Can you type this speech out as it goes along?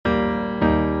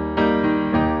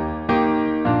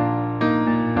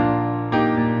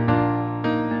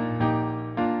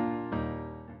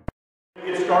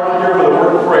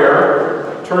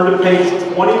turn to page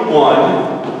 21.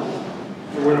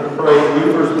 We're going to pray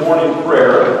Luther's morning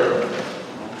prayer.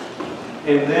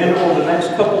 And then over the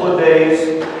next couple of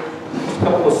days, next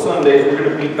couple of Sundays, we're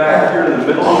going to be back here in the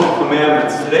middle of the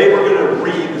commandments. Today we're going to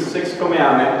read the sixth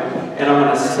commandment, and I'm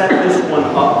going to set this one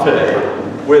up today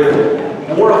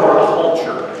with more of our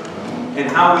culture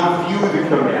and how we view the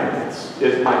commandments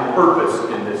is my purpose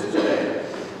in this today.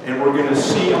 And we're going to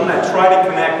see, I'm going to try to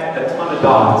connect a ton of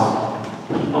dots.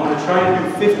 I'm going to try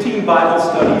to do 15 Bible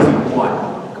studies in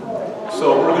one.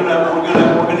 So we're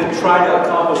gonna try to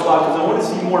accomplish a lot because I want to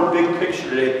see more big picture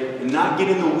today and not get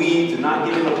in the weeds and not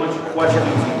get into a bunch of questions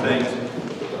and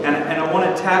things. And I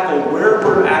want to tackle where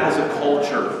we're at as a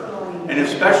culture. And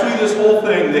especially this whole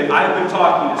thing that I've been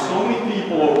talking to so many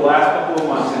people over the last couple of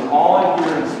months, and all I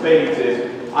hear in spades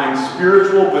is, I'm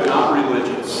spiritual but not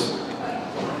religious.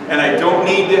 And I don't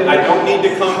need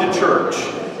to come to church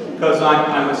because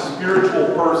I'm a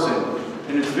spiritual person.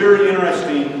 And it's very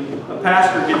interesting. A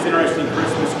pastor gets interesting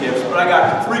Christmas gifts, but I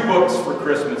got 3 books for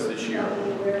Christmas this year.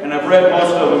 And I've read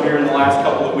most of them here in the last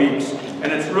couple of weeks.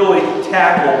 And it's really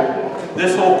tackled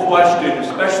this whole question,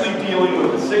 especially dealing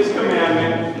with the 6th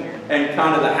commandment and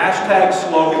kind of the hashtag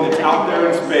slogan that's out there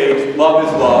in spades, love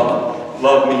is love,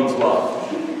 love means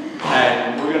love.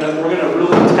 And we're gonna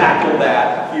really tackle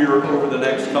that here over the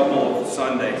next couple of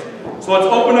Sundays. So let's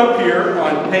open up here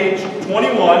on page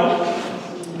 21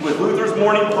 with Luther's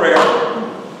morning prayer.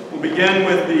 We'll begin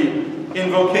with the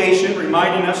invocation,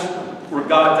 reminding us we're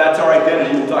God, that's our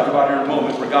identity, we'll talk about here in a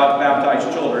moment, we're God's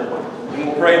baptized children. And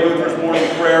we'll pray Luther's morning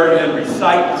prayer and then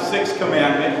recite the 6th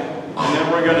commandment. And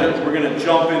then we're gonna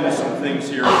jump into some things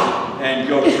here and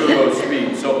go turbo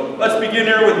speed. So let's begin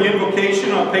here with the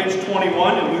invocation on page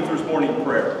 21 in Luther's morning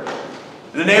prayer.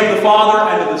 In the name of the Father,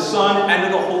 and of the Son, and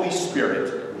of the Holy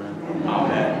Spirit.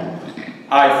 Amen.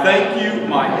 I thank you,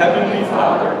 my heavenly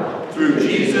Father, through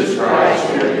Jesus Christ,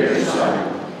 your dear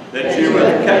Son, that you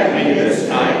have kept me this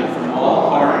night from all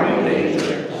harm and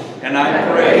danger. And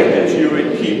I pray that you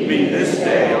would keep me this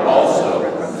day also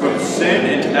from sin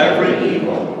and every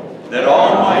evil, that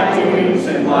all my doings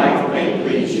in life may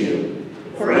please you.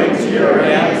 For into your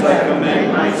hands I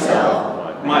commend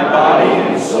myself, my body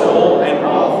and soul, and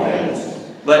all things.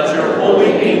 Let your holy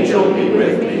angel be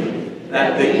with me,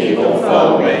 that the evil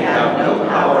foe may have no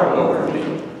power over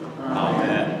me.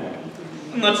 Amen.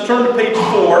 And let's turn to page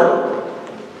 4,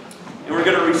 and we're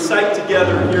going to recite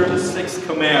together here the 6th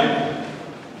commandment.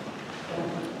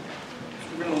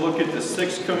 We're going to look at the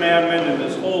 6th commandment and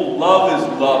this whole love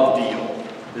is love deal.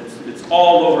 It's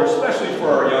all over, especially for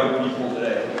our young people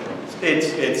today.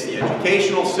 It's the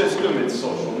educational system, it's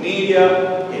social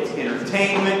media, it's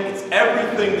entertainment, it's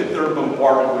everything that they're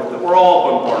bombarded with, that we're all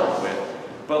bombarded with.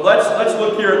 But let's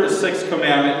look here at the 6th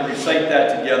commandment and recite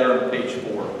that together on page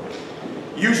 4.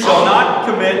 You shall not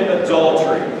commit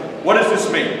adultery. What does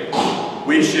this mean?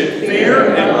 We should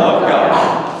fear and love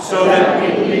God so that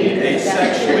we lead a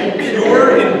sexually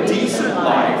pure and decent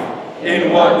life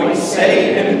in what we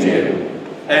say and do.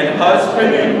 And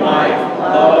husband and wife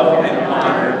love and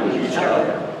honor each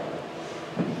other.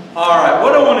 All right,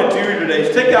 what I want to do today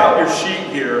is take out your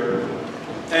sheet here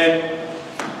and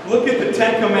look at the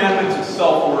 10 commandments of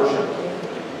self-worship.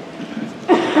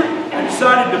 I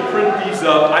decided to print these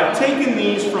up. I've taken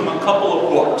these from a couple of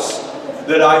books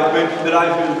that I've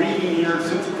been reading here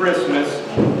since Christmas.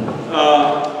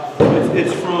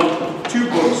 It's from 2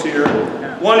 books here.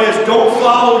 One is Don't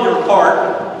Follow Your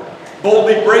Heart,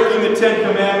 Boldly Breaking the 10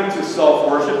 Commandments of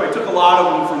Self-Worship. I took a lot of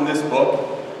them from this book.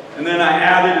 And then I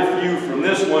added a few from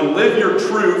this one. Live Your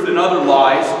Truth and Other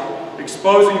Lies,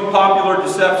 Exposing Popular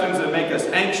Deceptions that Make Us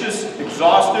Anxious,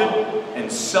 Exhausted, and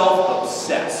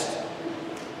Self-Obsessed.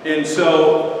 And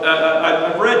so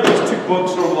I've read these 2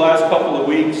 books over the last couple of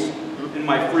weeks in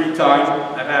my free time.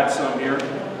 I've had some here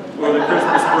over the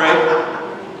Christmas break.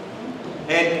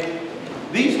 And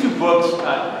these 2 books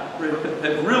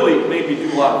have really made me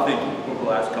do a lot of thinking over the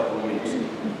last couple of weeks.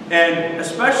 And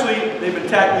especially, they've been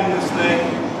tackling this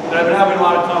thing that I've been having a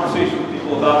lot of conversation with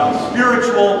people about. I'm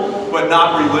spiritual, but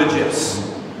not religious.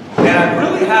 And I've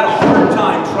really had a hard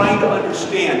time trying to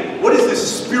understand, what is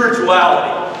this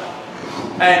spirituality?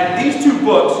 And these 2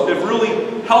 books have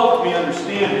really helped me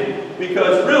understand it,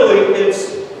 because really, it's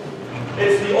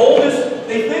the oldest.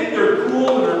 They think they're cool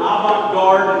and they're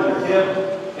avant-garde and they're hip,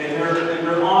 and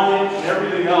they're on it and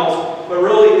everything else, but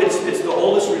really it's the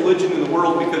oldest religion in the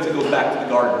world because it goes back to the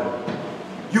garden.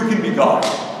 You can be God.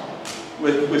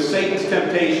 With Satan's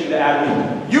temptation to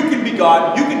Adam, you can be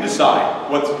God, you can decide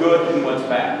what's good and what's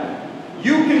bad.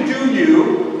 You can do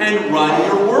you and run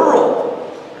your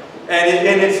world.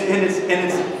 And it's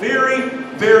very,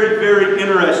 very, very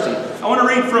interesting. I want to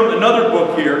read from another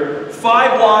book here,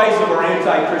 5 Lies of Our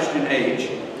Anti-Christian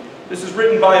Age. This is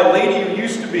written by a lady who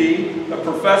used to be a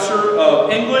professor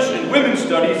of English and Women's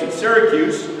Studies at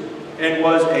Syracuse and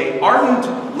was an ardent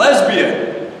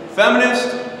lesbian,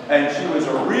 feminist, and she was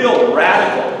a real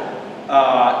radical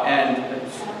and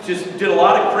just did a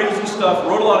lot of crazy stuff,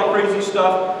 wrote a lot of crazy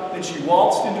stuff, and she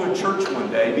waltzed into a church one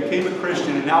day, became a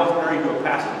Christian, and now is married to a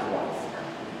pastor's wife.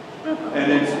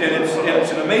 And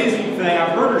it's an amazing thing.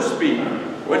 I've heard her speak.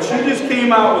 When she just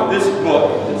came out with this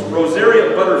book, it's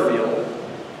Rosaria Butterfield,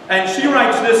 and she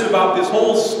writes this about this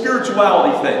whole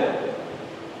spirituality thing.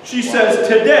 She says,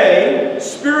 today,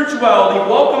 spirituality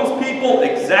welcomes people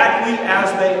exactly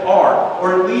as they are,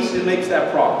 or at least it makes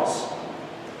that promise.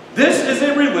 This is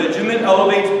a religion that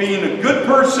elevates being a good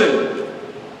person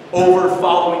over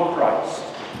following Christ.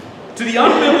 To the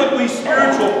unbiblically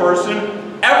spiritual person,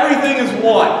 everything is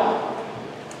one.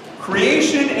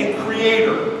 Creation and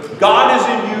creator. God is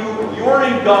in you, you're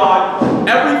in God,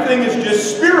 everything is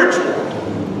just spiritual.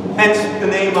 Hence the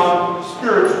name of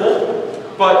spiritual,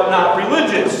 but not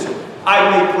religious. I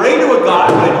may pray to a God,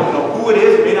 but I don't know who it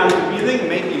is. It may not even be anything. It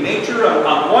may be nature.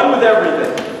 I'm one with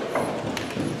everything.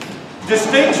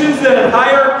 Distinctions and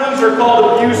hierarchies are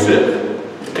called abusive.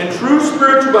 And true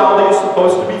spirituality is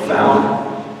supposed to be found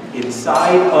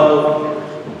inside of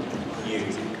you.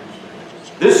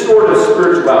 This sort of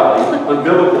spirituality,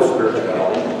 unbiblical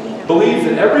spirituality, believes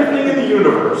that everything in the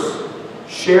universe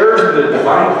shares the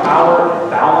divine power and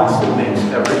balance that makes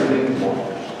everything normal.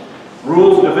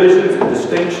 Rules, divisions, and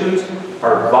distinctions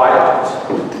are violent,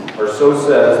 or so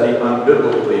says the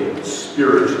unbiblically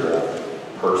spiritual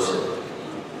person.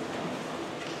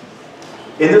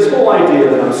 In this whole idea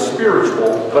that I'm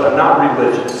spiritual, but I'm not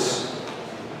religious,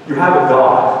 you have a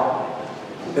God.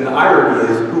 And the irony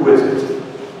is, who is it?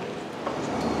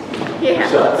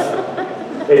 Self.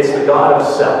 It's the God of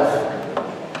self.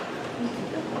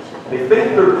 They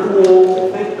think they're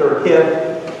cool, they think they're hip,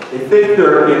 they think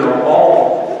they're,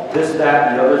 all this, that,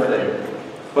 and the other thing.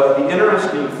 But the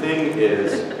interesting thing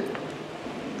is,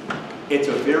 it's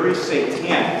a very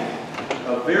satanic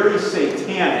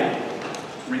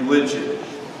religion.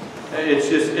 It's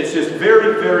just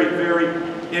very, very, very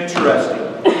interesting.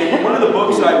 In one of the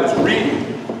books I was reading,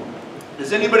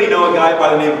 does anybody know a guy by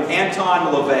the name of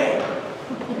Anton LaVey?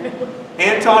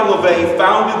 Anton LaVey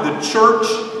founded the Church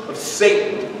of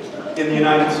Satan in the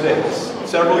United States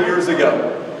several years ago.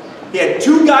 He had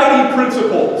 2 guiding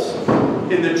principles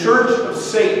in the Church of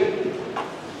Satan.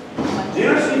 The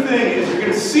interesting thing is you're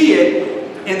going to see it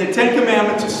in the 10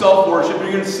 Commandments of self-worship.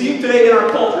 You're going to see it today in our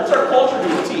culture. It's our culture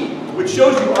to a T, which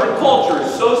shows you our culture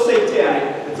is so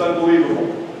satanic, it's unbelievable.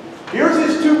 Here's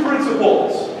his 2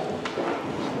 principles.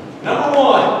 Number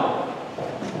 1,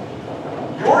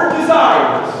 your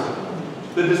desires,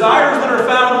 the desires that are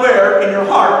found where? In your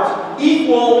heart,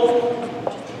 equal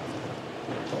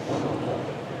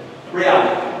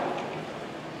reality.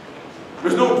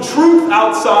 There's no truth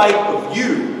outside of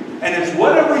you. And it's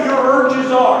whatever your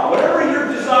urges are, whatever your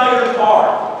desires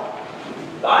are.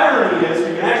 The irony is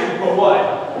you can actually put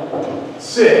what?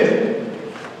 Sin.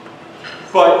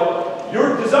 But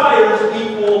your desires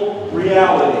equal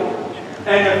reality.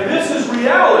 And if this is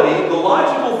reality, the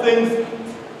logical thing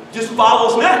just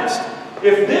follows next.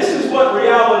 If this is what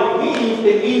reality means,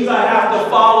 it means I have to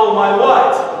follow my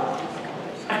what?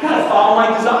 I've got to follow my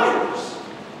desires.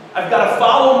 I've got to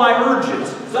follow my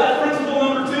urges. So that's principle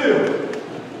number 2.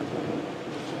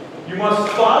 You must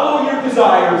follow your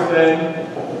desires then,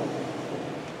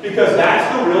 because that's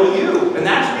the real you, and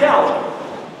that's reality.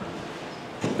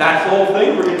 That's the whole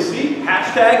thing we're going to see.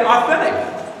 Hashtag authentic.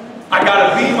 I got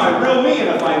to be my real me, and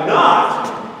if I'm not,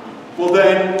 well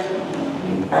then,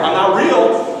 I'm not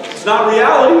real. It's not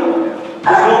reality. There's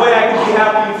no way I can be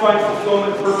happy and find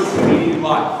fulfillment, purpose, and meaning in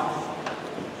life.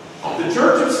 The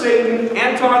Church of Satan,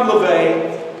 Anton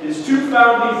LaVey, is 2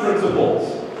 founding principles.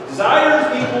 Desires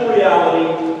equal reality,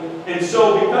 and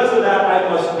so because of that, I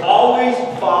must always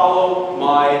follow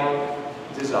my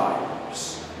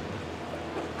desires.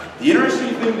 The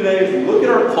interesting thing today, if you look at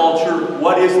our culture,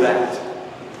 what is that?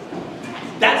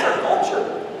 That's our culture.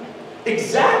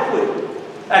 Exactly.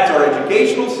 That's our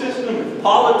educational system, it's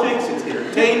politics, it's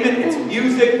entertainment, it's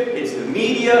music, it's the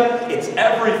media, it's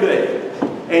everything.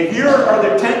 And here are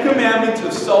the 10 Commandments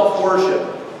of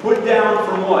self-worship, put down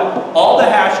from what? All the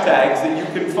hashtags that you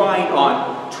can find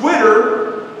on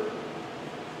Twitter,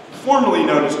 formerly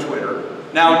known as Twitter,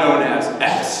 now known as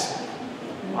X.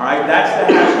 Alright, that's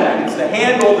the hashtag. It's the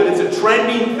handle that it's a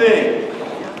trending thing.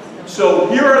 So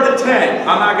here are the 10.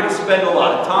 I'm not going to spend a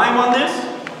lot of time on this.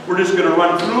 We're just going to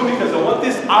run through because I want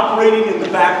this operating in the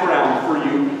background for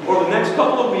you over the next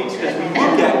couple of weeks as we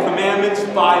look at Commandments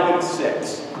 5 and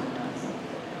 6.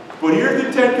 But here are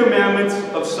the 10 Commandments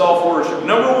of self-worship.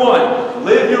 Number 1,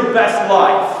 live your best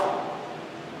life.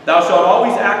 Thou shalt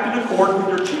always act in accord with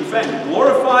your chief end.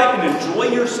 Glorify and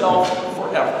enjoy yourself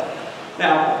forever.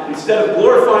 Now, instead of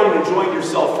glorifying and enjoying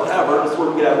yourself forever, that's where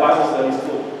we get our Bible studies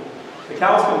till the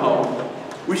cows come home.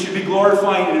 We should be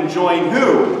glorifying and enjoying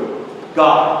who?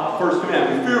 God. First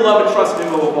commandment. Fear, love, and trust in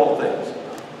Him above all things.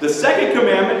 The second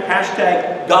commandment,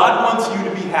 hashtag, God wants you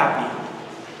to be happy.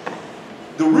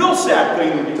 The real sad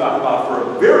thing that we talk about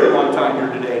for a very long time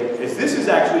here today is this has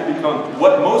actually become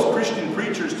what most Christian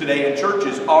preachers today in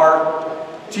churches are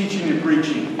teaching and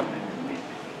preaching.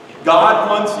 God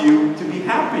wants you to be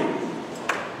happy.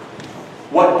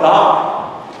 What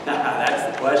God?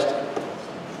 That's the question.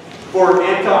 For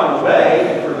Anton LaVey,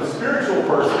 and for the spiritual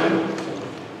person,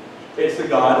 it's the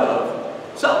God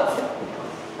of self.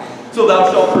 So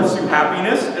thou shalt pursue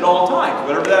happiness at all times,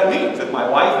 whatever that means. If my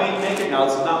wife ain't making, now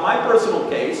this is not my personal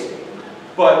case,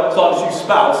 but as long as you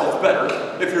spouse, that's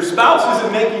better. If your spouse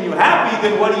isn't making you happy,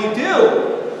 then what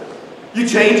do? You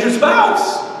change your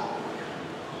spouse.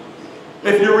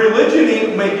 If your religion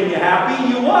ain't making you happy,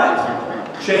 you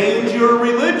what? Change your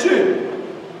religion.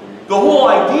 The whole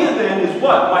idea then is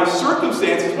what? My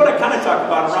circumstances, what I kind of talked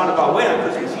about around about way on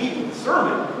Christmas Eve in the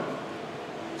sermon.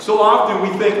 So often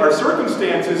we think our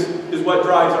circumstances is what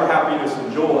drives our happiness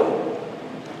and joy.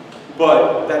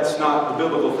 But that's not the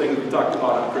biblical thing that we talked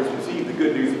about on Christmas Eve. The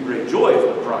good news of great joy is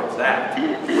what drives that,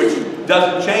 which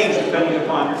doesn't change depending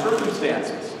upon your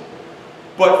circumstances.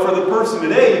 But for the person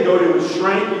today, you go to a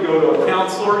shrink, you go to a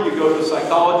counselor, you go to a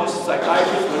psychologist, a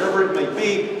psychiatrist, whatever it may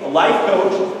be, a life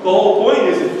coach. The whole point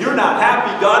is if you're not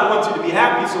happy, God wants you to be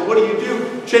happy. So what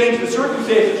do? Change the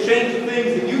circumstances, change the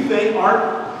things that you think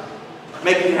aren't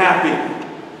making you happy.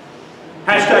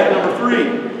 Hashtag number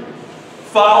 3,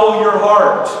 follow your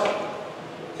heart.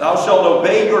 Thou shalt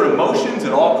obey your emotions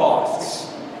at all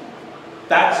costs.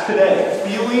 That's today.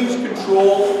 Feelings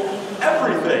control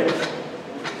everything.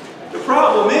 The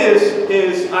problem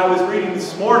is I was reading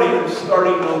this morning, I'm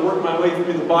starting to work my way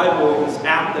through the Bible in this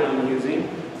app that I'm using.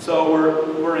 So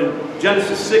we're in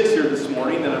Genesis 6 here this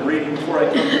morning, and I'm reading before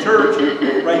I came to church,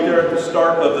 right there at the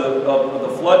start of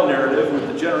the flood narrative with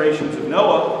the generations of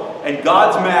Noah. And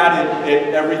God's mad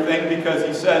at everything because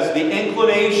He says the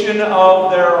inclination of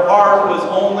their heart was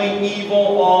only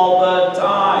evil all the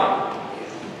time.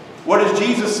 What does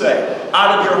Jesus say?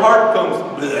 Out of your heart comes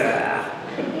blah.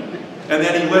 And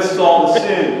then He lists all the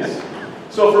sins.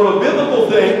 So from a biblical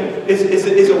thing, is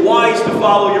it wise to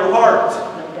follow your heart?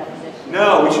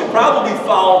 No, we should probably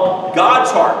follow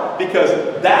God's heart because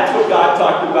that's what God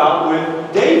talked about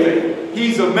with David.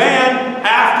 He's a man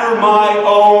after my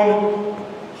own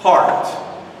heart.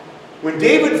 When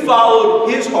David followed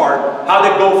his heart, how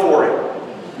did it go for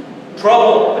him?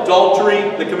 Trouble, adultery,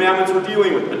 the commandments we're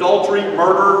dealing with. Adultery,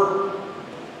 murder,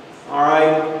 all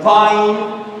right,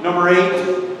 lying, number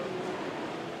 8,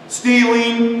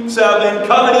 stealing, 7,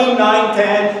 coveting, 9,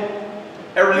 10,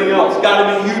 everything else.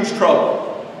 Got him in huge trouble.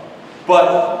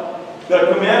 But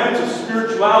the commandments of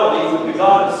spirituality with the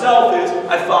God Himself is,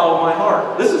 I follow my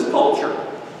heart. This is culture.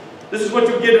 This is what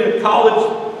you get in a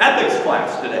college ethics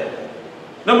class today.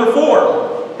 Number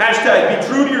 4, hashtag, be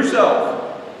true to yourself.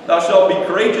 Thou shalt be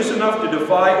courageous enough to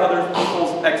defy other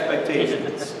people's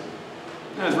expectations.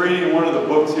 I was reading one of the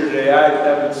books here today. I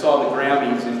haven't saw the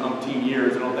Grammys in umpteen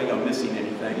years. I don't think I'm missing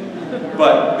anything.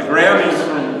 But the Grammys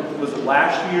from, was it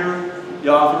last year? The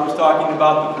author was talking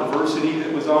about the perversity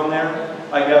that was on there.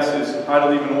 I guess I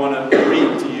don't even want to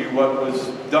read to you what was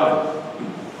done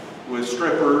with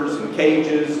strippers and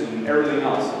cages and everything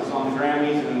else that was on the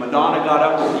Grammys. And Madonna got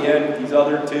up at the end with these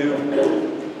other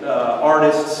 2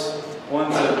 artists.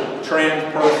 One's a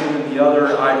trans person and the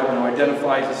other, I don't know,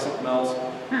 identifies as something else.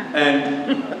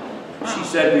 And she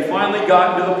said, we finally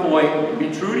gotten to the point, be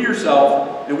true to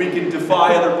yourself, that we can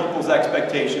defy other people's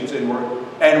expectations and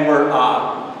we're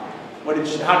how did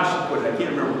she put it? I can't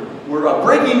remember. We're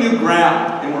breaking new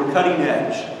ground and we're cutting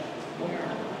edge.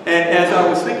 And as I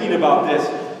was thinking about this,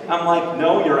 I'm like,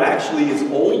 no, you're actually as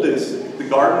old as the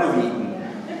Garden of Eden.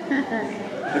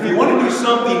 If you want to do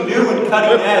something new and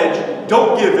cutting edge,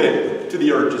 don't give in to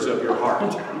the urges of your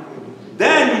heart.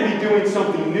 Then you'd be doing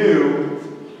something new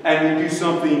and you do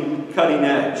something cutting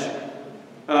edge.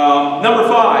 Number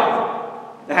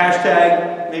 5, the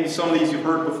hashtag, maybe some of these you've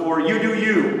heard before, you do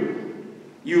you.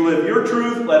 You live your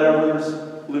truth, let others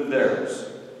live theirs.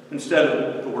 Instead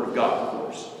of the Word of God, of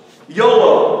course.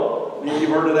 YOLO. Maybe you've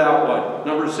heard of that one.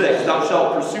 Number 6, thou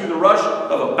shalt pursue the rush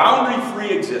of a boundary-free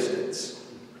existence.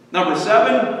 Number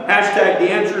 7, hashtag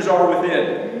the answers are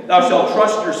within. Thou shalt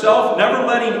trust yourself, never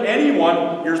letting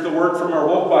anyone, here's the word from our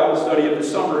woke Bible study of the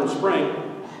summer and spring,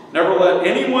 never let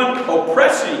anyone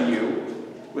oppressing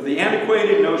you with the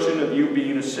antiquated notion of you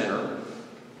being a sinner.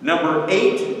 Number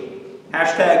 8,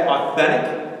 hashtag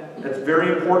authentic. That's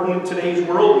very important in today's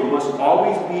world. You must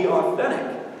always be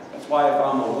authentic. That's why if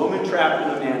I'm a woman trapped in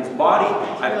a man's body,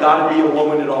 I've got to be a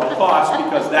woman at all costs,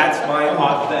 because that's my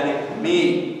authentic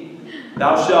me.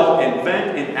 Thou shalt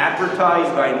invent and advertise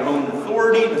thine own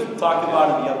authority. This we'll talk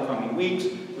about in the upcoming weeks.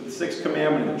 With the 6th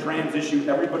commandment and the trans issue,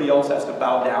 everybody else has to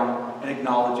bow down and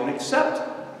acknowledge and accept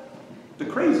the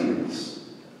craziness.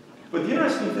 But the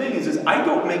interesting thing is I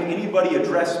don't make anybody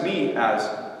address me as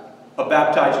a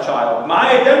baptized child.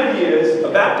 My identity is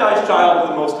a baptized child of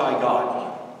the Most High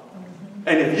God.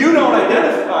 And if you don't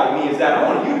identify me as that,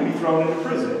 I want you to be thrown into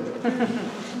prison.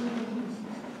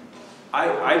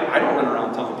 I don't run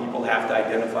around telling people have to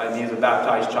identify me as a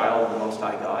baptized child of the Most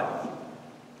High God.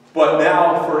 But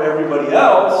now for everybody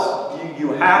else,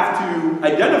 you have to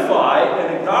identify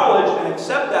and acknowledge and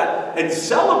accept that and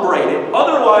celebrate it.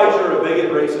 Otherwise, you're a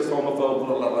bigot, racist, homophobe,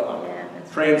 blah, blah, blah,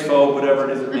 transphobe, whatever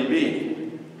it is it may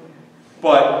be.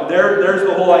 But there's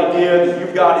the whole idea that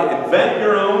you've got to invent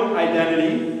your own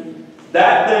identity.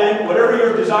 That then, whatever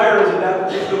your desire is at that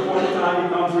particular point in time,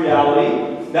 becomes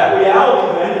reality. That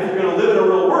reality then, if you're going to live in a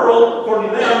real world,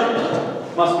 according to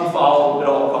them, must be followed at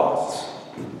all costs.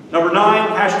 Number 9,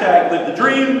 hashtag live the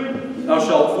dream. Thou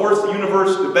shalt force the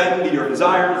universe to bend to your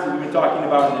desires, that we've been talking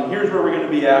about. And then here's where we're going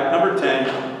to be at. Number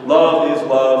 10, love is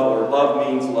love, or love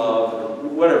means love, or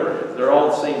whatever. They're all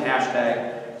the same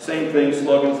hashtag, same thing,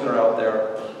 slogans that are out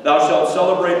there. Thou shalt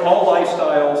celebrate all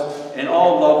lifestyles and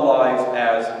all love lives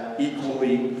as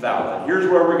equally valid. Here's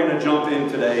where we're going to jump in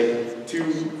today to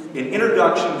an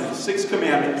introduction to the 6th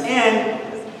commandment. And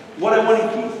what I want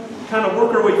to kind of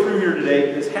work our way through here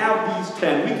today is have these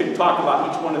 10. We could talk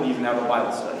about each one of these and have a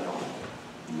Bible study on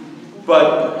it.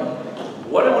 But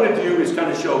what I want to do is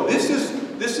kind of show this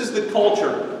is the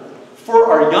culture.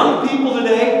 For our young people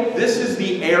today, this is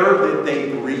the air that they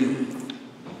breathe.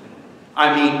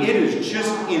 I mean, it is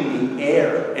just in the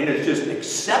air, and it's just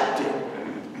accepted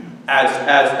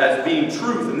as being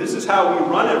truth, and this is how we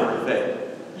run everything.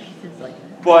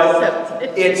 But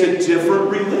it's a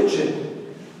different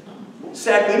religion.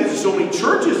 Sad thing is, there's so many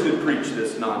churches that preach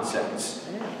this nonsense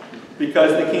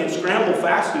because they can't scramble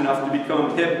fast enough to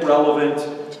become hip,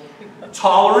 relevant,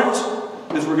 tolerant,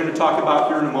 as we're going to talk about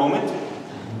here in a moment.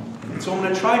 So I'm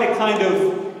going to try to kind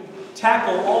of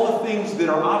tackle all the things that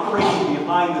are operating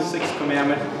behind the 6th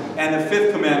commandment and the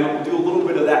 5th commandment. We'll do a little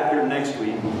bit of that here next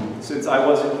week, since I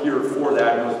wasn't here for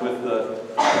that. I was with the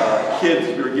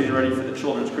kids. We were getting ready for the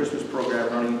children's Christmas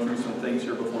program, running through some things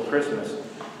here before Christmas.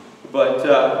 But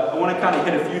I want to kind of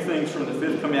hit a few things from the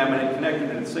 5th commandment and connect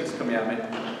it to the 6th commandment,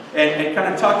 and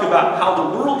kind of talk about how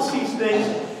the world sees things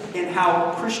and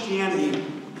how Christianity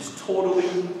is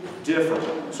totally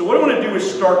different. So what I want to do is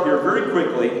start here very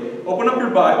quickly. Open up your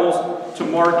Bibles to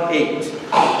Mark 8.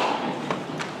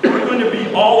 We're going to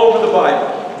be all over the Bible.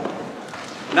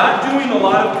 Not doing a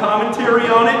lot of commentary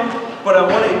on it, but I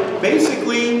want to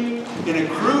basically, in a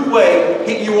crude way,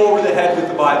 hit you over the head with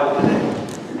the Bible today.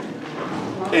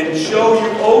 And show you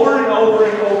over and over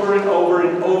and over and over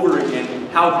and over again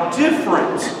how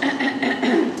different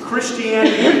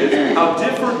Christianity is, how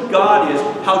different God is,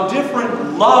 how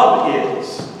different love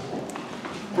is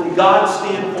from God's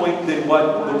standpoint than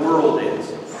what the world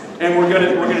is. And we're going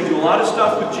to do a lot of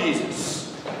stuff with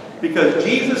Jesus, because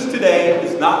Jesus today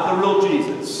is not the real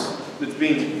Jesus that's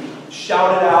being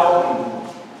shouted out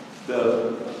in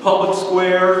the public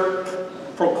square,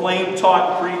 proclaimed,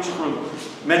 taught, preached from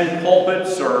many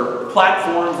pulpits or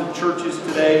platforms of churches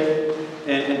today,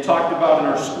 and talked about in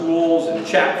our schools and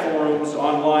chat forums,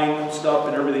 online stuff,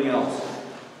 and everything else.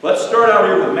 Let's start out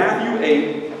here with Matthew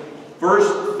 8,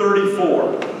 verse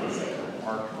 34.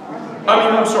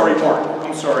 I'm sorry, Mark.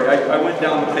 I'm sorry. I went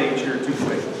down the page here too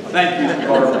quick. Thank you,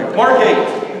 Mark. Mark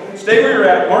 8. Stay where you're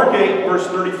at. Mark 8, verse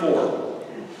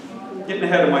 34. Getting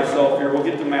ahead of myself here. We'll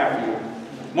get to Matthew.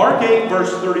 Mark 8,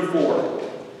 verse 34.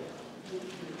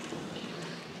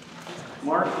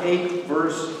 Mark 8,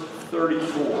 verse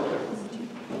 34.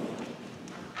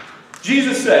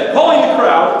 Jesus said, calling the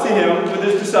crowd to him with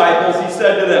his disciples, he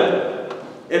said to them,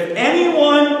 if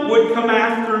anyone would come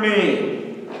after me,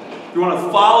 if you want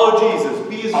to follow Jesus,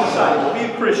 be his disciple, be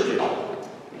a Christian.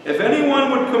 If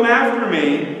anyone would come after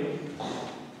me,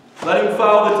 let him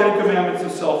follow the 10 commandments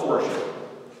of self-worship.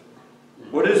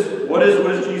 What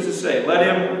does Jesus say? Let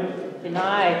him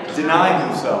deny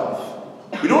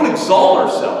himself. We don't exalt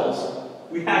ourselves.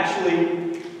 We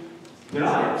actually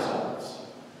deny ourselves.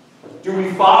 Do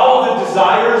we follow the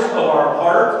desires of our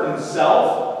heart and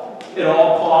self at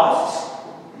all costs?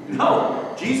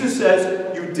 No. Jesus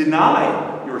says you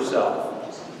deny yourself.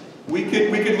 We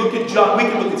could look at John. We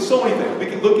could look at so many things. We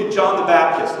could look at John the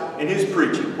Baptist and his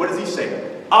preaching. What does he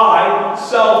say? I,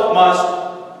 self,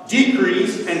 must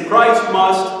decrease, and Christ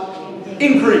must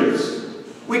increase.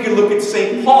 We could look at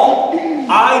St. Paul.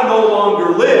 I no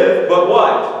longer live, but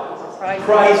what?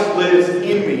 Christ lives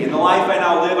in me. In the life I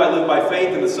now live, I live by faith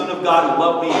in the Son of God who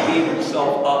loved me and gave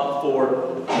himself up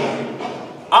for me.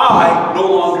 I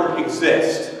no longer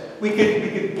exist. We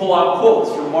could pull out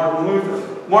quotes from Martin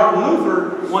Luther. Martin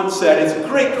Luther once said, it's a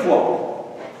great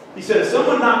quote. He said, if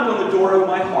someone knocked on the door of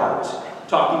my heart,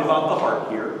 talking about the heart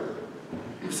here,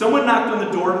 if someone knocked on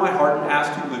the door of my heart and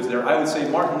asked who lives there, I would say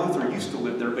Martin Luther used to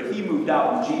live there, but he moved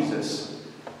out and Jesus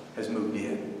has moved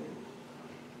in.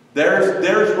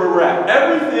 There's where we're at.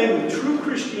 Everything with true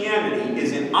Christianity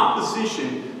is in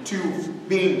opposition to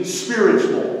being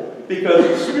spiritual.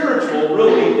 Because spiritual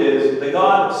really is the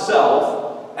God of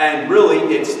self, and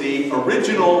really it's the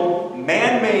original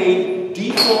man-made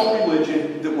default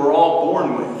religion that we're all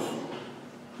born with,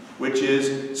 which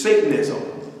is Satanism.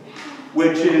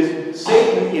 Which is,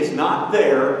 Satan is not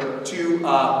there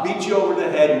to beat you over the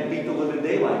head and beat the living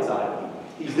daylights out of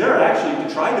you. He's there actually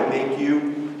to try to make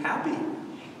you happy.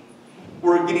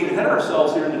 We're getting ahead of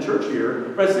ourselves here in the church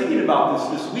here. But I was thinking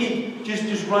about this week.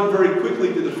 Just run very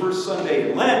quickly to the first Sunday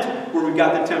in Lent, where we've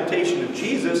got the temptation of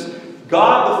Jesus.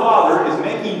 God the Father is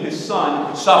making his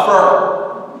Son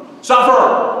suffer.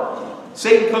 Suffer!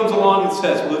 Satan comes along and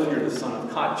says, well, if you're the Son of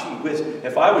God, gee whiz,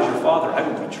 if I was your father, I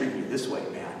wouldn't be treating you this way,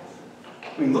 man.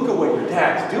 I mean, look at what your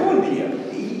dad's doing to you.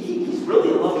 He's really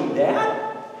a loving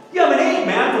dad. You haven't ate,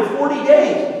 man, for 40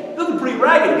 days. You're looking pretty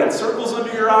ragged. You got circles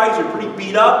under your eyes. You're pretty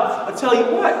beat up. I'll tell you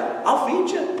what. I'll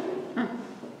feed you.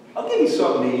 I'll give you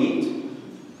something to eat.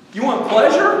 You want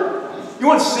pleasure? You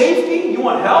want safety? You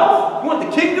want health? You want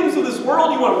the kingdoms of this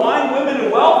world? You want wine, women,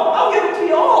 and wealth? I'll give it to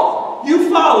you all.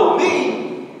 You follow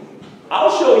me.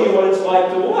 I'll show you what it's like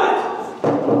to what?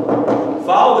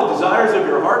 Follow the desires of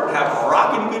your heart and have a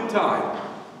rocking good time.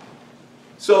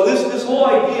 So this whole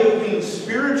idea of being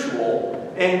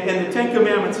spiritual and the Ten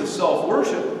Commandments of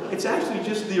self-worship, it's actually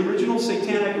just the original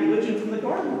satanic religion from the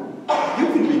garden. You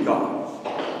can be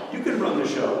God. You can run the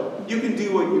show. You can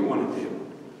do what you want to do.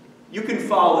 You can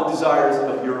follow the desires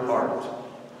of your heart.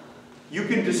 You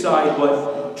can decide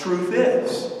what truth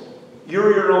is.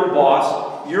 You're your own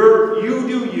boss. You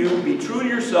do you. Be true to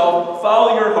yourself.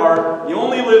 Follow your heart. You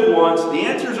only live once. The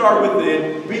answers are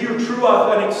within. Be your true,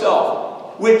 authentic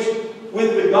self. Which,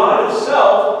 with the God of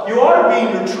self, you are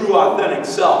being your true, authentic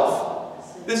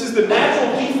self. This is the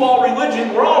natural default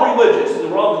religion. We're all religious.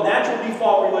 We're all the natural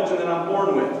default religion that I'm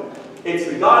born with. It's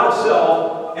the God of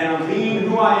self, and I'm being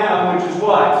who I am, which is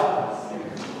what?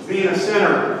 Being a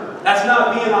sinner. That's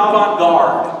not being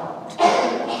avant-garde.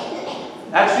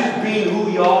 That's just being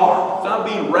who we are. It's not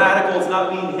being radical. It's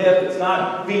not being hip. It's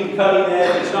not being cutting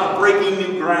edge. It's not breaking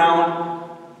new ground.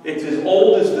 It's as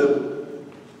old as the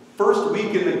first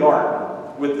week in the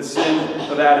garden with the sin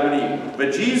of Adam and Eve.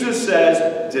 But Jesus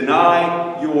says,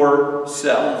 deny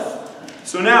yourself.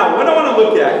 So now, what I want to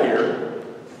look at here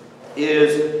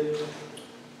is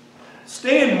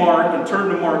stay in Mark and turn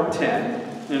to Mark 10.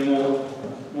 And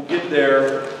we'll get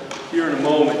there here in a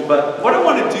moment. But what I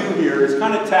want to do here is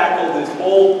kind of tackle this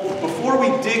whole, before we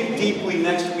dig deeply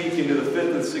next week into the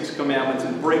 5th and 6th commandments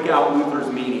and break out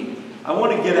Luther's meaning, I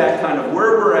want to get at kind of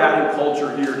where we're at in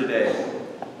culture here today.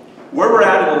 Where we're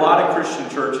at in a lot of Christian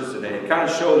churches today. It kind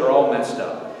of shows they're all messed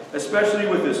up. Especially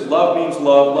with this love means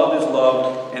love, love is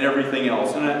love, and everything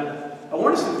else. And I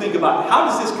want us to think about, how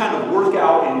does this kind of work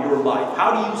out in your life?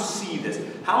 How do you see this?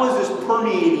 How is this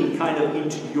permeating kind of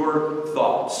into your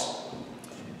thoughts?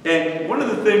 And one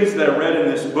of the things that I read in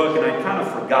this book, and I'd kind of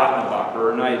forgotten about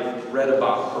her, and I read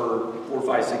about her 4,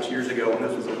 5, 6 years ago, and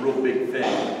this was a real big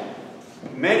thing.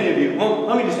 Many of you, well,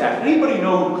 let me just ask, anybody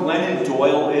know who Glennon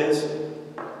Doyle is?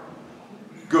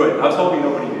 Good, I was hoping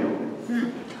nobody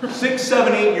knew. 6,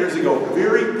 7, 8 years ago,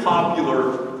 very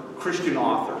popular Christian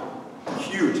author.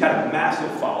 Huge, had a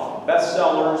massive following.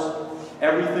 Bestsellers,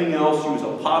 everything else. She was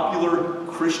a popular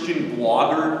Christian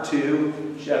blogger, too.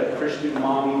 She had a Christian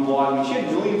mommy blog. I mean, she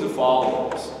had millions of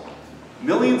followers.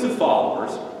 Millions of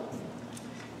followers.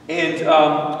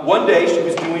 And one day she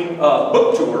was doing a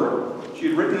book tour. She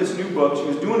had written this new book. She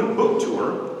was doing a book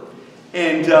tour.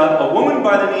 And a woman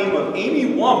by the name of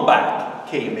Amy Wambach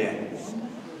came in.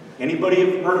 Anybody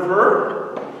have heard of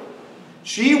her?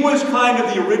 She was kind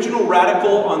of the original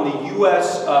radical on the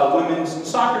U.S. women's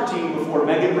soccer team before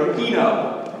Megan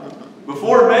Rapinoe.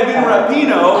 Before Megan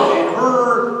Rapinoe and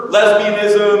her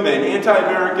lesbianism and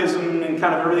anti-Americanism and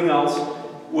kind of everything else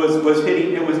was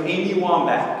hitting. It was Amy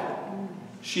Wambach.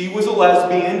 She was a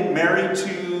lesbian, married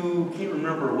to, can't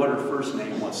remember what her first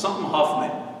name was, something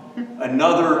Huffman,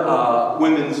 another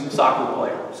women's soccer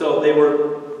player. So they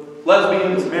were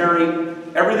lesbians, married,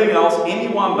 everything else.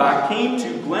 Amy Wambach came to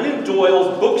Glennon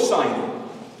Doyle's book signing.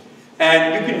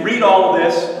 And you can read all of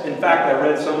this. In fact, I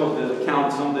read some of the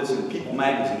accounts, some of this in People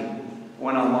magazine.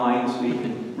 Went online so you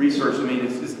can research. I mean,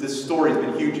 this story has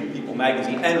been huge in People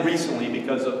magazine and recently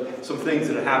because of some things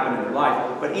that have happened in their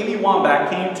life. But Amy Wambach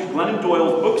came to Glennon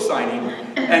Doyle's book signing,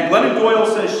 and Glennon Doyle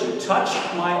says she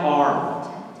touched my arm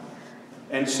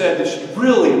and said that she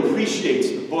really appreciates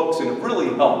the books and it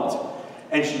really helped.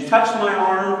 And she touched my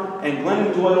arm, and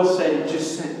Glennon Doyle said it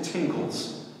just sent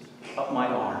tingles up my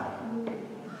arm.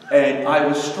 And I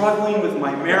was struggling with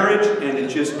my marriage, and it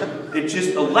just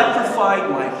electrified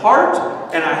my heart,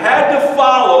 and I had to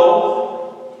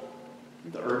follow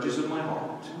the urges of my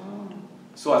heart.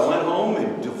 So I went home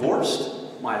and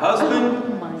divorced my husband,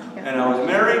 and I was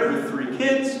married with 3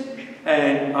 kids,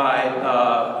 and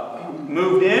I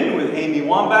moved in with Amy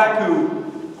Wambach,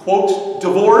 who, quote,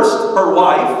 divorced her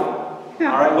wife,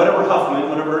 all right, whatever Huffman,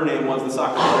 whatever her name was, the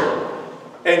soccer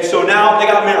player. And so now they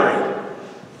got married.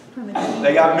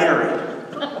 They got married.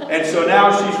 And so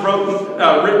now she's written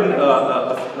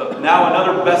now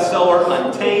another bestseller,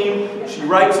 Untamed. She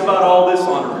writes about all this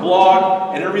on her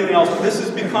blog and everything else. This has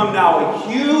become now a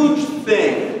huge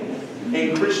thing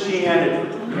in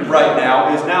Christianity right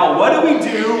now, is now what do we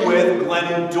do with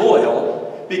Glennon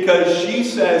Doyle? Because she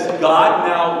says, God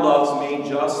now loves me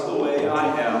just the way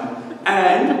I am.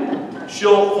 And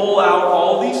she'll pull out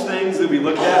all these things that we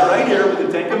looked at right here with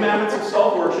the 10 Commandments of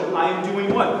self-worship. I am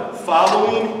doing what?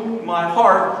 Following my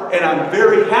heart, and I'm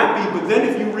very happy. But then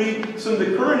if you read some of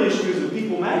the current issues of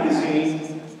People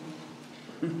magazine,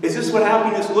 is this what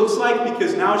happiness looks like?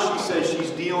 Because now she says she's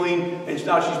dealing, and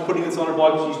now she's putting this on her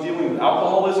blog, she's dealing with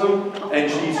alcoholism, and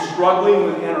she's struggling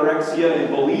with anorexia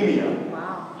and bulimia.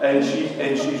 Wow. And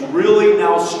she's really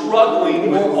now struggling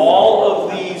with all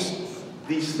of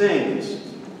these things.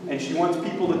 And she wants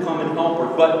people to come and help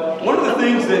her. But one of the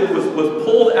things that was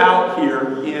pulled out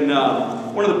here in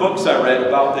one of the books I read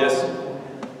about this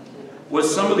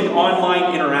was some of the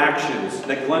online interactions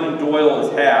that Glennon Doyle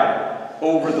has had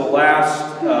over the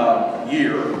last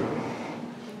year.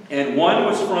 And one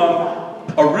was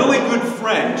from a really good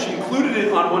friend. She included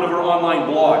it on one of her online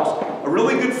blogs. A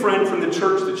really good friend from the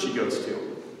church that she goes to,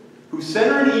 who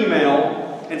sent her an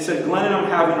email and said, Glennon, I'm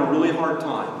having a really hard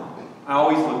time. I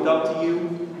always looked up to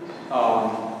you.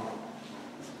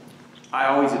 I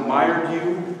always admired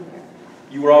you.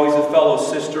 You were always a fellow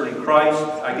sister in Christ.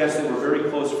 I guess they were very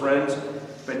close friends.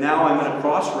 But now I'm at a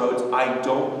crossroads. I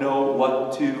don't know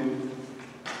what to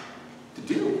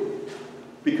do.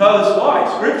 Because why?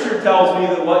 Scripture tells me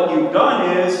that what you've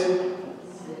done is,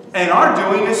 and are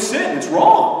doing, is sin. It's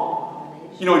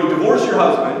wrong. You know, you divorce your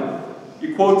husband.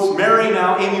 You quote, marry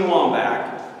now Amy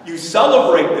Wambach. You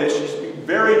celebrate this. She's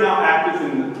very now active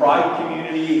in the Pride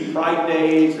community, Pride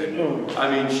Days, and I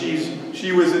mean,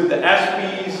 she was at the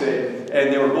ESPYs,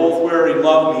 and they were both wearing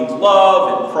Love Means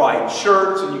Love and Pride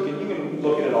shirts, and you can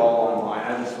look at it all online.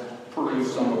 I just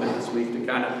perused some of it this week to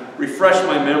kind of refresh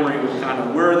my memory with kind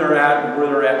of where they're at and where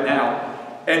they're at now.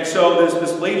 And so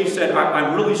this lady said,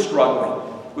 I'm really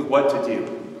struggling with what to do.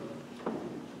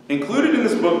 Included in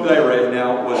this book that I read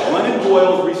now was Glennon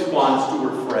Doyle's response to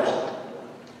her friend.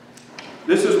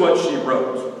 This is what she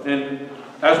wrote. And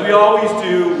as we always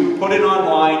do, we put it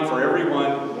online for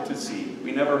everyone to see.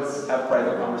 We never have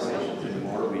private conversations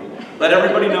anymore. We let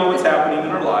everybody know what's happening in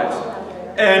our lives.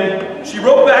 And she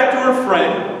wrote back to her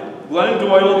friend, Glennon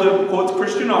Doyle, the quotes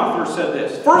Christian author, said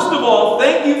this. First of all,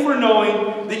 thank you for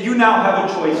knowing that you now have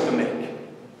a choice to make.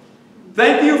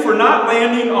 Thank you for not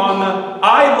landing on the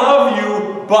I love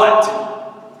you, but.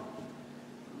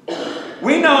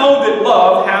 We know that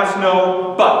love has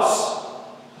no buts.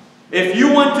 If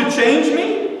you want to change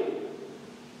me,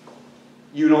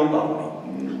 you don't love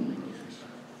me.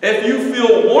 If you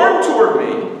feel warm toward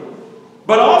me,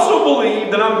 but also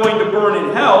believe that I'm going to burn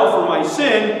in hell for my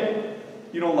sin,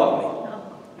 you don't love me.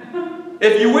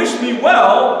 If you wish me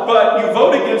well, but you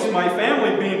vote against my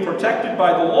family being protected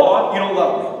by the law, you don't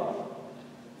love me.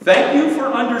 Thank you for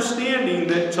understanding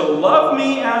that to love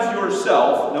me as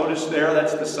yourself, notice there,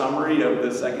 that's the summary of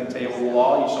the second table of the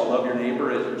law, you shall love your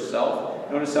neighbor as yourself.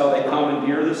 Notice how they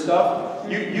commandeer this stuff.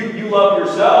 You love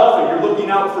yourself and you're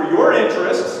looking out for your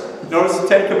interests. Notice the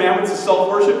 10 Commandments of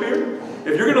self-worship here.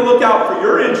 If you're going to look out for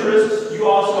your interests, you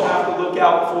also have to look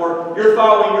out for, you're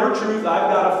following your truth, I've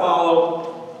got to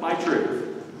follow my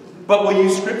truth. But we'll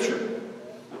use Scripture.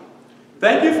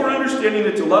 Thank you for understanding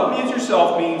that to love me as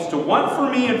yourself means to want for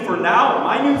me and for now,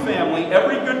 my new family,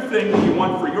 every good thing that you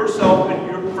want for yourself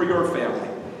and for your family.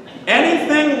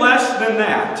 Anything less than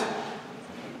that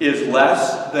is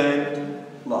less than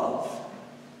love.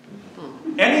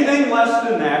 Anything less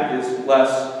than that is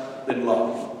less than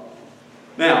love.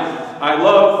 Now, I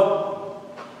love,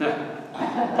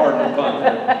 pardon the pun,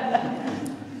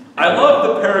 I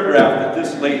love the paragraph that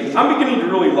this lady, I'm beginning to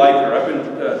really like her. I've been,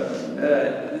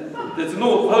 there's an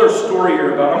other story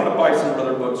here about, I'm going to buy some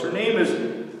other books. Her name is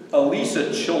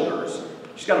Elisa Childers.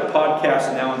 She's got a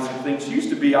podcast now and some things. She used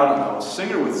to be, I don't know, a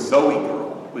singer with Zoe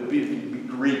Girl, would be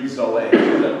Greek Zoe,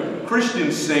 a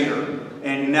Christian singer.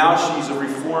 And now she's a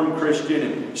Reformed Christian,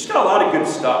 and she's got a lot of good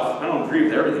stuff. I don't agree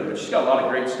with everything, but she's got a lot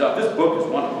of great stuff. This book is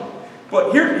one of them.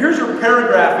 But here's her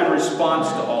paragraph in response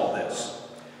to all this.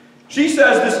 She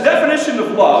says, this definition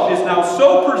of love is now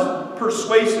so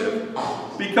persuasive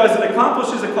because it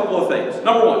accomplishes a couple of things.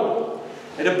 Number one,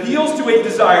 it appeals to a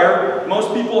desire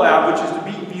most people have, which is to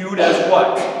be viewed as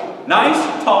what?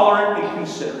 Nice, tolerant, and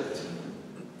considerate.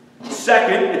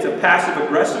 Second, it's a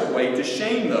passive-aggressive way to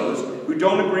shame those who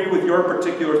don't agree with your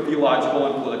particular theological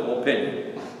and political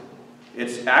opinion.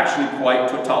 It's actually quite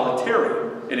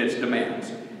totalitarian in its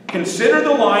demands. Consider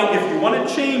the line, if you want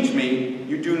to change me,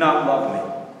 you do not love me.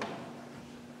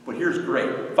 But here's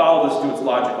great. Follow this to its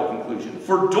logical conclusion.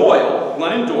 For Doyle,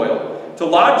 Glennon Doyle, to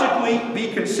logically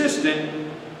be consistent,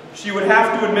 she would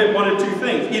have to admit one of two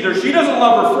things. Either she doesn't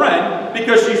love her friend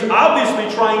because she's obviously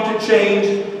trying to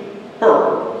change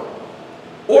her,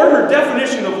 or her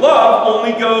definition of love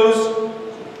only goes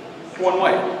one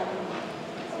way.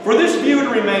 For this view to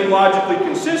remain logically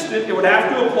consistent, it would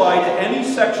have to apply to any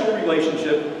sexual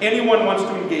relationship anyone wants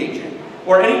to engage in,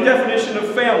 or any definition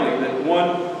of family that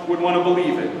one would want to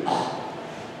believe in.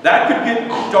 That could get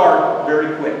dark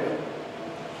very quick.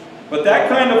 But that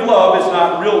kind of love is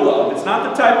not real love. It's not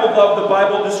the type of love the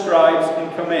Bible describes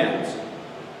and commands.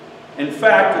 In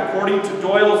fact, according to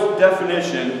Doyle's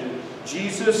definition,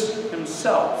 Jesus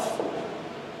himself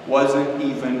wasn't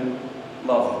even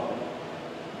loving.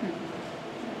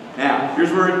 Now,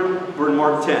 here's where we're in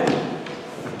Mark 10.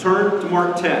 Turn to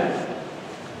Mark 10,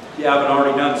 if you haven't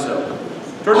already done so.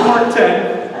 Turn to Mark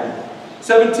 10,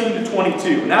 17 to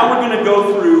 22. Now we're going to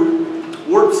go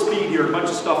through warp speed here, a bunch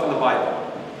of stuff in the Bible,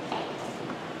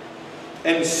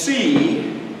 and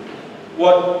see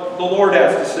what the Lord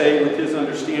has to say with his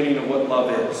understanding of what love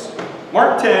is.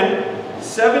 Mark 10,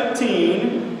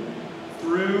 17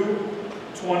 through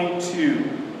 22.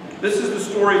 This is the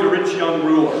story of the rich young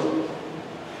ruler.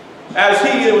 As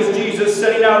it was Jesus,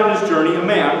 setting out on his journey, a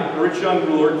man, a rich young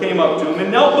ruler, came up to him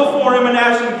and knelt before him and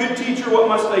asked him, "Good teacher, what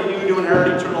must I do to inherit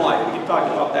eternal life?" We can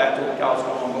talk about that till the cows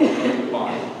come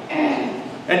home.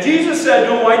 And Jesus said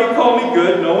to him, "Why do you call me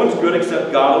good? No one's good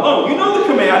except God alone. You know the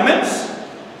commandments."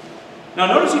 Now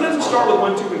notice he doesn't start with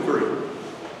 1, 2, and 3.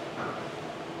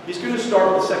 He's going to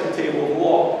start with the second table of the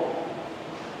law.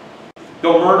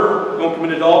 Don't murder, don't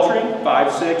commit adultery,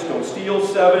 5, 6, don't steal,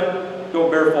 7, don't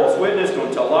bear false witness,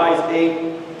 don't tell lies,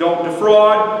 8, don't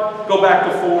defraud, go back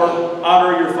to 4,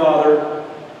 honor your father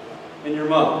and your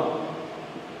mother.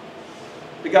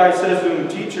 The guy says to him,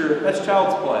 "Teacher, that's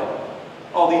child's play.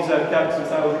 All these I've kept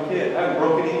since I was a kid. I haven't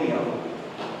broken any of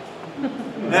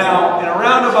them." Now, in a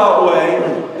roundabout way,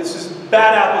 this is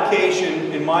bad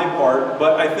application in my part,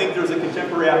 but I think there's a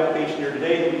contemporary application here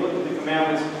today. If you look at the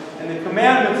commandments, and the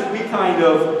commandments, we kind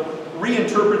of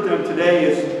reinterpret them today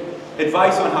as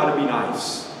advice on how to be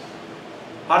nice,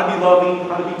 how to be loving,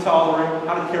 how to be tolerant,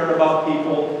 how to care about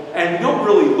people, and we don't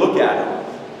really look at it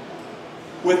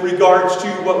with regards to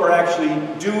what we're actually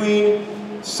doing,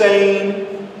 saying,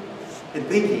 and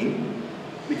thinking,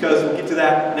 because we'll get to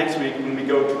that next week when we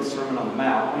go to the Sermon on the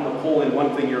Mount. I'm going to pull in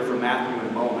one thing here from Matthew in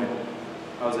a moment.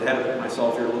 I was ahead of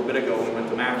myself here a little bit ago when we went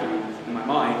to Matthew in my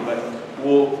mind, but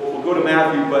we'll go to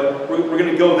Matthew, but we're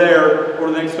going to go there over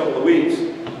the next couple of weeks.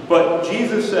 But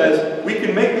Jesus says we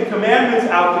can make the commandments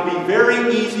out to be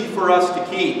very easy for us to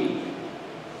keep.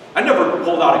 I never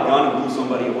pulled out a gun and blew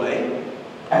somebody away.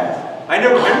 I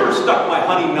never stuck my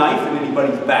hunting knife in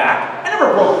anybody's back. I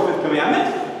never broke the 5th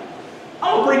commandment.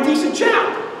 I'm a pretty decent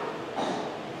chap.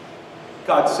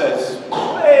 God says,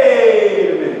 "Wait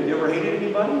a minute, you ever hated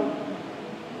anybody?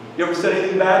 You ever said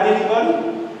anything bad to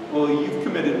anybody? Well, you've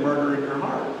committed murder in your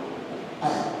heart.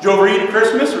 Did you overeat at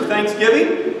Christmas or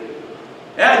Thanksgiving?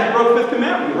 Yeah, you broke the 5th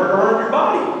commandment. You hurt your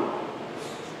body."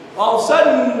 All of a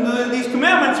sudden, these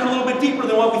commandments are a little bit deeper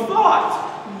than what we thought.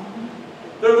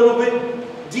 They're a little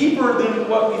bit deeper than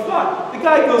what we thought. The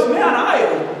guy goes, "Man, I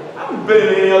haven't been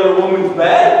in any other woman's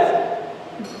bed.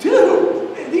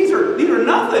 Dude, these are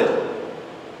nothing."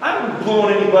 I haven't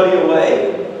blown anybody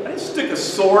away. I didn't stick a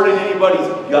sword in anybody's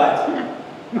gut.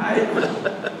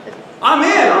 I'm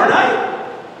in, aren't I?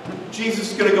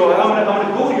 Jesus is going to go, I'm going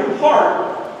to go to your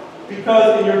heart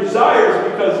because, and your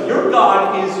desires, because your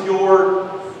God is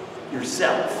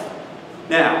yourself.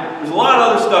 Now, there's a lot of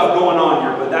other stuff going on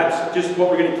here, but that's just what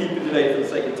we're going to keep it today for the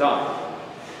sake of time.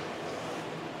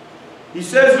 He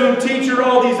says to him, "Teacher,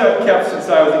 all these I've kept since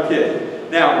I was a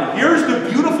kid." Now, here's the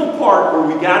beautiful part where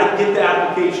we got to get the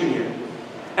application here.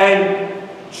 And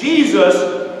Jesus,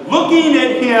 looking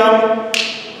at him,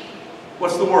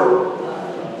 what's the word?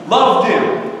 Loved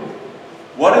him.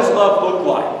 What does love look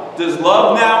like? Does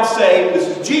love now say,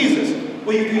 this is Jesus?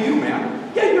 Well, you do you, man.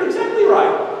 Yeah, you're exactly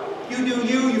right. You do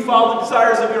you. You follow the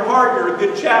desires of your heart. You're a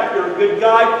good chap. You're a good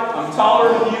guy. I'm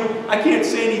tolerant of you. I can't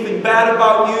say anything bad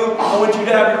about you. I want you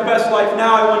to have your best life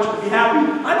now. I want you to be happy.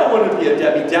 I don't want to be a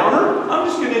Debbie Downer. I'm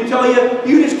just going to tell you,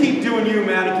 you just keep doing you,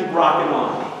 man, and keep rocking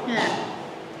on. Yeah.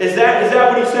 Is that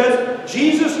what he says?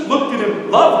 Jesus looked at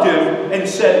him, loved him, and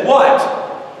said, what?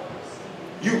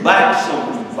 You lack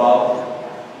something, Father.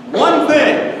 One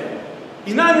thing.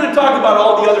 He's not going to talk about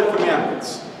all the other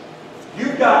commandments.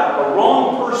 You've got a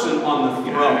wrong person on the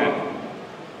throne.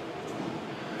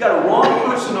 You've got a wrong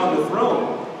person on the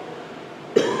throne.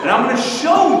 And I'm going to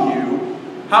show you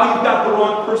how you've got the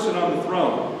wrong person on the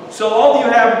throne. So all you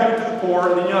have to give it to the poor,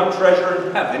 and then you'll have treasure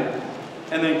in heaven,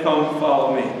 and then come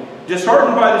follow me.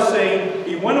 Disheartened by the saying,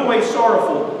 he went away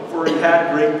sorrowful, for he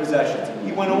had great possessions.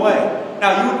 He went away.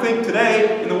 Now, you would think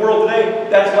today, in the world today,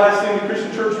 that's the last thing the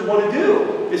Christian church would want to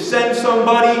do, is send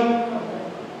somebody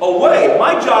away.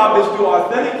 My job is to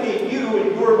authenticate you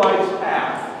in your life's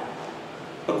path,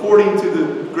 according to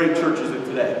the great churches of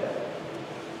today.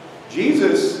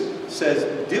 Jesus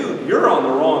says, dude, you're on the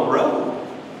wrong road.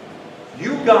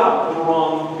 You got the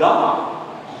wrong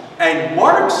God. And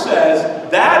Mark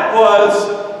says that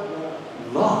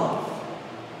was love.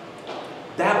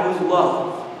 That was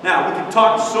love. Now, we can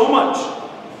talk so much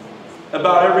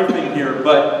about everything here,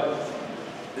 but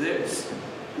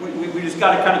we just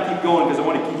got to kind of keep going because I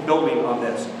want to keep building on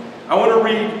this. I want to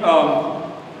read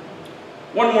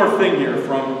one more thing here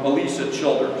from Elisa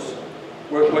Childers,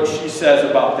 what she says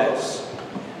about this.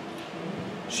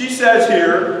 She says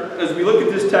here, as we look at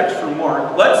this text from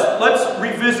Mark, let's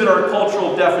revisit our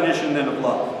cultural definition then of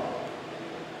love.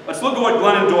 Let's look at what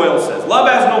Glennon Doyle says. Love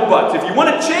has no buts. If you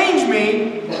want to change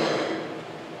me,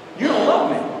 you don't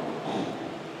love me.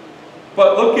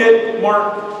 But look at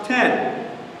Mark 10.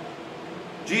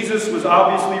 Jesus was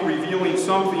obviously revealing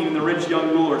something in the rich young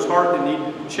ruler's heart that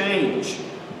needed to change.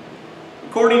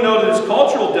 According to this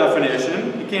cultural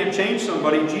definition, you can't change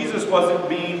somebody. Jesus wasn't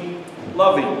being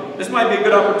loving. This might be a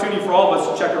good opportunity for all of us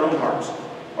to check our own hearts.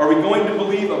 Are we going to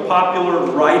believe a popular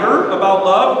writer about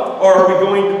love, or are we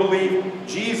going to believe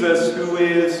Jesus, who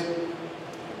is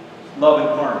love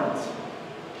incarnate,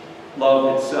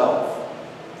 love itself?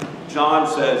 John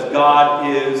says God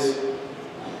is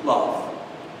love.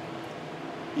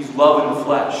 He's love in the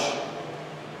flesh.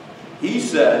 He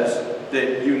says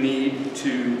that you need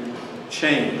to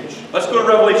change. Let's go to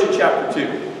Revelation chapter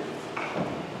 2.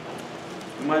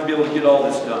 We might be able to get all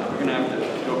this done. We're going to have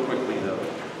to go quickly, though.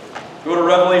 Go to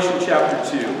Revelation chapter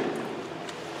 2.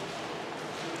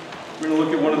 We're going to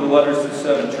look at one of the letters to the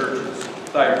 7 churches,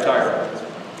 Thyatira.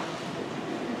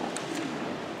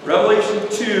 Revelation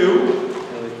 2.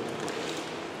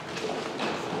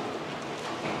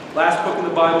 Last book in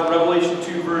the Bible, Revelation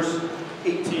 2, verse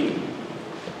 18.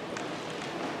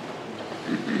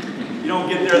 If you don't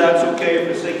get there, that's okay.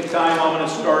 For the sake of time, I'm going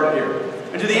to start here.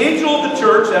 And to the angel of the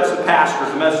church, that's the pastor,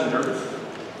 the messenger,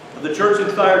 of the church in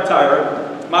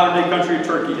Thyatira, modern-day country of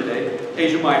Turkey today,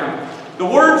 Asia Minor. The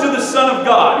words of the Son of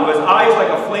God, who has eyes like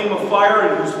a flame of fire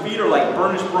and whose feet are like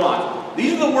burnished bronze.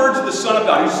 These are the words of the Son of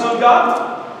God. Who's the Son of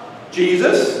God?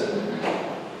 Jesus.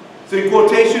 So in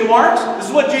quotation marks, this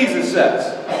is what Jesus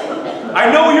says. I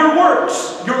know your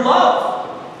works, your love,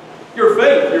 your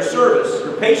faith, your service,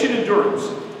 your patient endurance,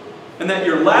 and that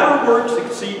your latter works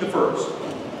exceed the first.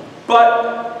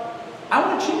 But I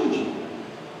want to change you.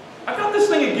 I've got this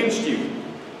thing against you.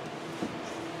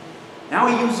 Now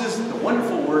he uses the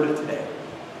wonderful word of today.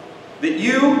 That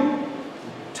you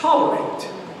tolerate.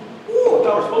 Ooh, I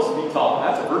thought we're supposed to be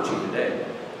tolerant. That's a virtue today.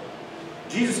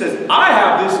 Jesus says, I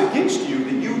have this against you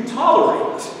that you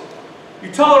tolerate.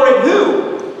 You tolerate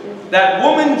who? That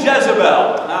woman Jezebel.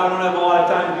 Now, I don't have a lot of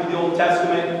time to do the Old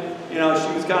Testament. You know,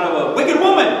 she was kind of a wicked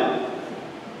woman.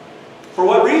 For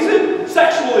what reason?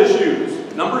 Sexual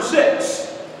issues. Number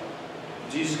 6.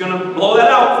 Jesus is going to blow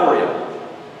that out for you.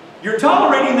 You're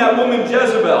tolerating that woman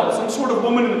Jezebel, some sort of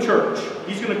woman in the church.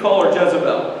 He's going to call her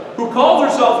Jezebel, who calls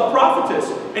herself a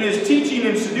prophetess. and is teaching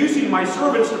and seducing my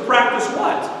servants to practice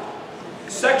what?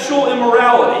 Sexual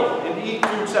immorality and eat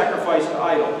food sacrificed to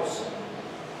idols.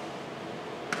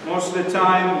 Most of the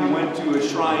time, you went to a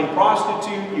shrine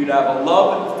prostitute, you'd have a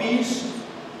love and feast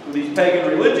with these pagan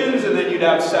religions, and then you'd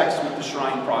have sex with the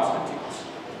shrine prostitutes.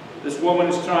 This woman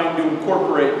is trying to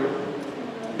incorporate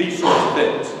these sorts of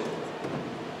things.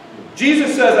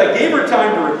 Jesus says, I gave her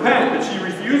time to repent, but she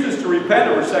refuses to repent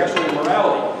of her sexual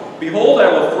immorality. Behold,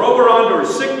 I will throw her onto her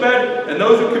sickbed, and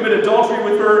those who commit adultery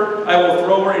with her, I will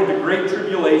throw her into great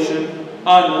tribulation,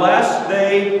 unless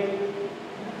they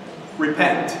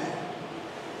repent.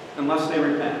 Unless they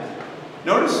repent.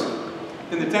 Notice,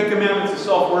 in the Ten Commandments of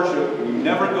self-worship, you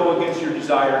never go against your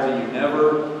desires and you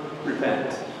never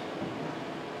repent.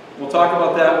 We'll talk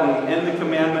about that when we end the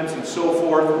commandments and so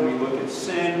forth, when we look at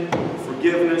sin,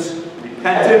 forgiveness,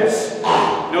 repentance.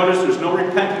 Notice there's no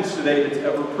repentance today that's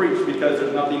ever preached because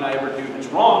there's nothing I ever do that's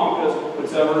wrong,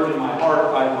 because whatever in my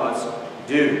heart I must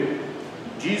do.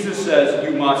 Jesus says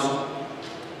you must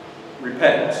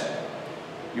repent.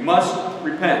 You must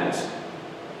repent.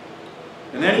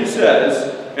 And then he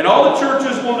says, and all the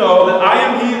churches will know that I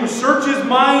am he who searches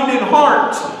mind and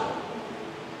heart.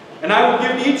 And I will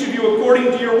give to each of you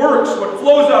according to your works what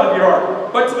flows out of your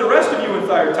heart. But to the rest of you in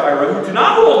Thyatira who do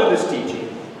not hold to this teaching,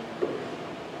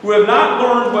 who have not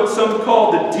learned what some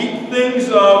call the deep things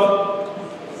of...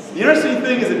 The interesting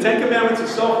thing is the Ten Commandments of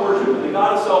self-worship and the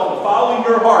God of self and following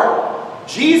your heart.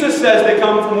 Jesus says they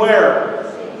come from where?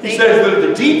 He says they're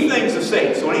the deep things of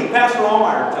Satan. So it ain't Pastor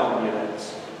Allmeyer telling you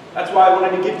this. That's why I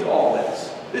wanted to get to all this.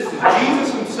 This is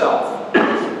Jesus himself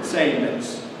saying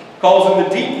this. Calls them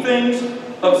the deep things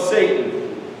of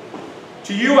Satan.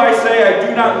 To you I say, I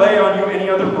do not lay on you any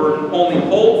other burden, only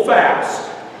hold fast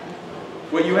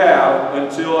what you have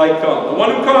until I come. The one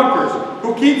who conquers,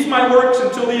 who keeps my works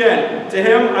until the end, to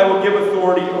him I will give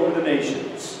authority over the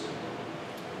nations.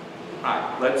 All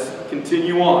right, let's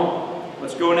continue on.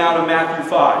 Let's go now to Matthew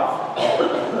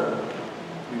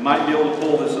 5. We might be able to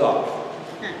pull this up.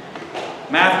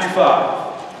 Matthew 5.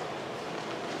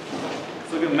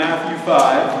 Let's look at Matthew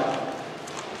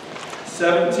 5,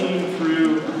 17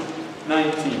 through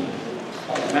 19.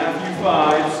 Matthew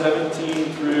 5,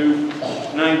 17 through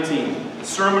 19. The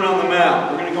Sermon on the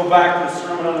Mount. We're going to go back to the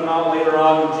Sermon on the Mount later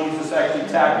on when Jesus actually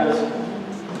tackles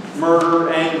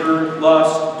murder, anger,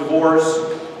 lust, divorce,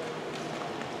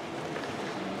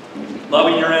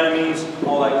 loving your enemies,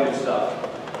 all that good stuff.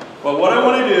 But what I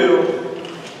want to do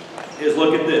is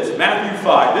look at this. Matthew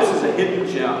 5. This is a hidden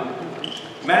gem.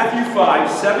 Matthew 5,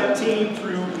 17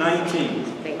 through 19.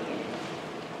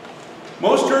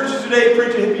 Most churches today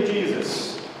preach a hippie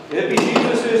Jesus. The hippie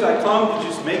Jesus is, I come to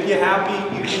just make you happy.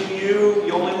 You do you.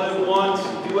 You only live once.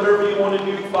 Do whatever you want to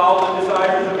do. Follow the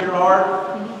desires of your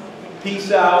heart.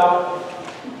 Peace out.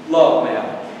 Love, man.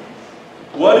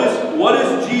 What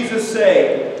does Jesus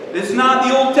say? This is not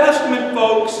the Old Testament,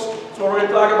 folks. That's what we're going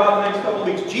to talk about in the next couple of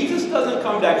weeks. Jesus doesn't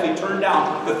come to actually turn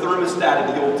down the thermostat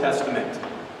of the Old Testament.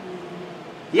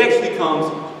 He actually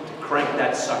comes to crank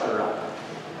that sucker up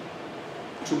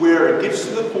to where it gets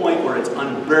to the point where it's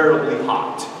unbearably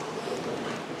hot.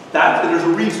 There's a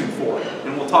reason for it,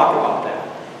 and we'll talk about that.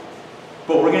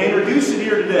 But we're going to introduce it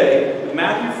here today with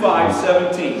Matthew 5,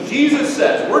 17. Jesus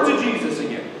says, words of Jesus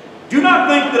again, do not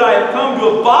think that I have come to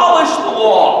abolish the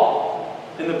law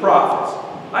and the prophets.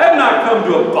 I have not come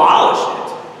to abolish it.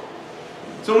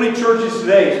 So many churches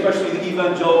today, especially the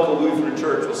evangelical Lutheran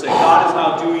church, will say, God is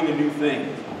now doing a new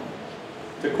thing.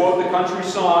 To quote the country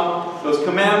song, those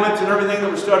commandments and everything that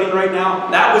we're studying right now,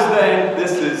 that was then,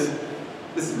 this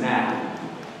is now.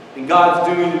 And God's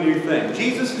doing a new thing.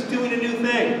 Jesus is doing a new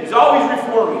thing. He's always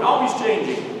reforming, always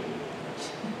changing.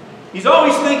 He's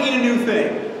always thinking a new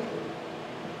thing.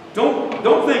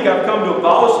 Don't think I've come to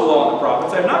abolish the law and the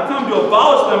prophets. I've not come to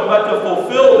abolish them, but to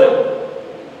fulfill them.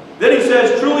 Then he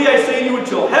says, truly I say to you,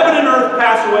 until heaven and earth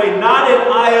pass away, not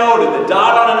an iota, the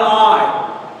dot on an I.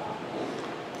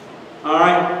 All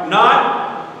right?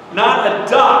 Not a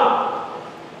dot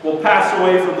will pass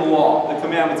away from the law, the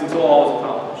commandments, until all is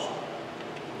accomplished.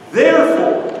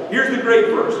 Therefore, here's the great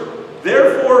verse.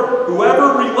 Therefore,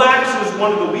 whoever relaxes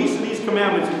one of the least of these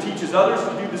commandments and teaches others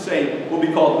to do the same will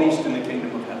be called least in the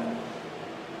kingdom of heaven.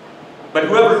 But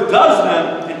whoever does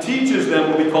them and teaches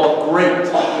them will be called great in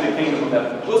the kingdom of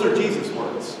heaven. Those are Jesus'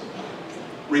 words.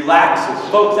 Relaxes.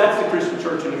 Folks, that's the Christian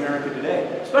church in America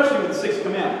today, especially with the sixth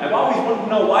commandment. I've always wanted to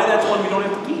know why that's one we don't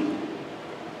have to keep.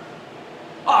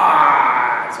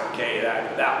 It's okay,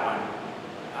 that one.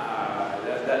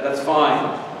 That's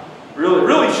fine.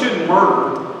 Really shouldn't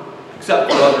murder,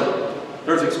 except for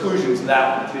there's exclusions to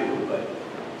that one too. But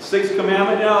Sixth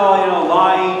commandment,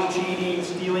 lying, cheating,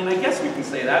 stealing. I guess we can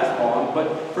say that's wrong,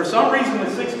 but for some reason the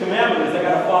sixth commandment is I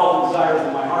got to follow the desires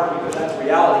of my heart because that's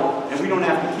reality, and we don't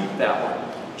have to keep that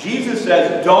one. Jesus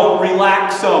says, don't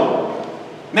relax them.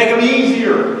 Make them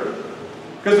easier.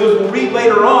 Because as we'll read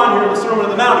later on here in the Sermon on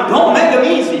the Mount, don't make them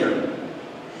easier.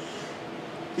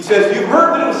 He says, you've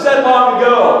heard that it was said long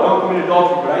ago, don't commit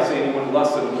adultery, but I say anyone who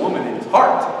lusts at a woman in his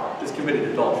heart has committed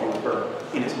adultery with her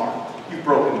in his heart. You've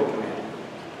broken the commandment.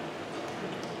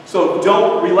 So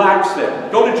don't relax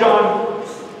them. Go to John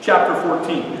chapter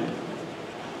 14.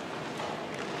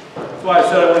 That's why I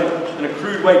said I went in a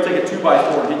crude way, take a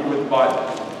 2x4 and hit you with the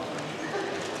Bible.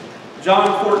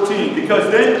 John 14, because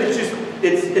then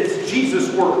it's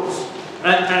Jesus' words. And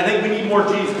I think we need more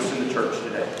Jesus in the church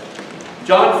today.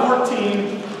 John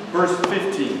 14, verse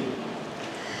 15.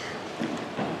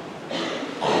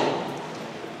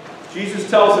 Jesus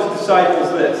tells his disciples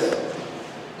this.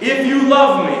 If you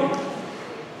love me,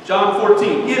 John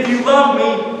 14, if you love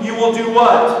me, you will do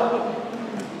what?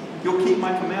 You'll keep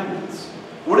my commandments.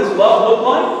 What does love look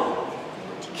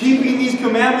like? Keeping these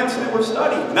commandments that we're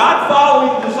studying. Not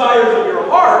following the desires of your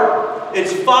heart.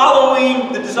 It's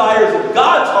following the desires of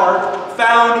God's heart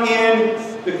found in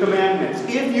the commandments.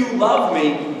 If you love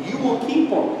me, you will keep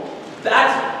them.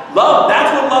 That's love.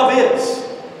 That's what love is.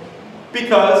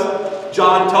 Because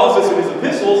John tells us in his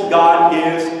epistles, God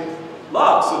is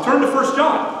love. So turn to 1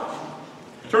 John.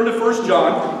 Turn to 1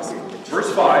 John,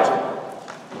 verse 5.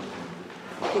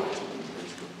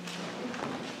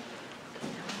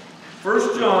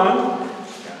 1 John,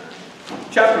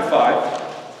 chapter 5.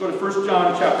 Let's go to 1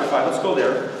 John, chapter 5. Let's go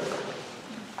there.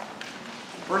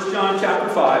 1 John, chapter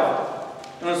 5.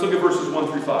 And let's look at verses 1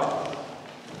 through 5.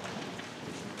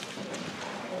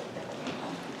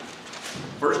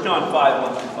 1 John 5,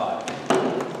 1 through 5.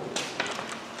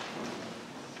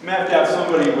 You may have to have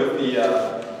somebody with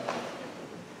the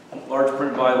large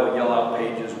print Bible yell out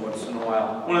pages once in a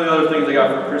while. One of the other things I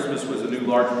got for Christmas was a new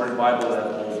large print Bible that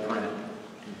has bold print.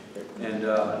 And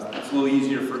it's a little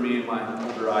easier for me and my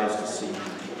older eyes to see.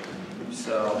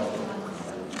 So,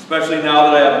 especially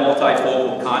now that I have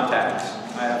multifocal contacts,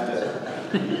 I have to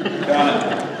kind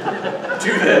of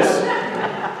do this.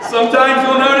 Sometimes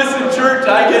you'll notice in church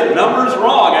I get numbers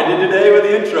wrong. I did today with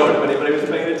the intro, if anybody was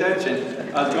paying attention.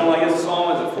 I was going, I guess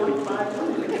Psalm is at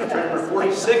 45,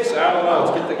 46, I don't know.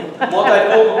 Let's get the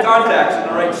multifocal contacts in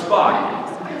the right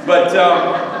spot. But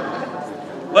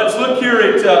let's look here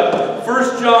at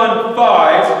 1 John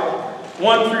 5,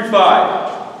 1 through 5.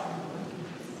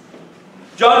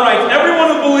 John writes,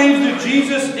 everyone who believes that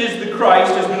Jesus is the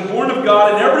Christ has been born of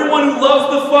God, and everyone who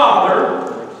loves the Father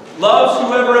loves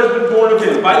whoever has been born of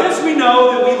him. By this we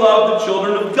know that we love the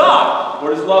children of God. What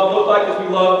does love look like? As we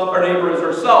love our neighbor as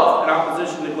ourselves, in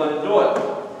opposition to Glenn and Doyle.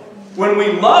 When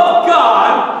we love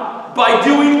God by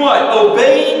doing what?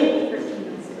 Obeying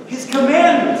his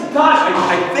commandments. Gosh,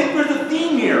 I think there's a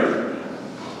theme here.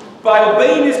 By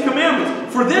obeying his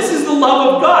commandments. For this is the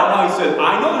love of God. Now he said,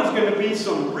 I know there's going to be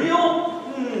some real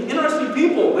interesting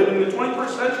people living in the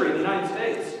 21st century in the United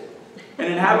States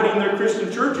and inhabiting their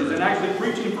Christian churches and actually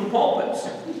preaching from pulpits.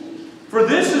 For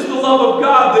this is the love of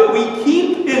God, that we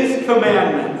keep his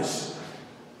commandments.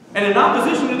 And in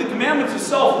opposition to the commandments of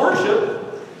self-worship,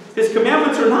 his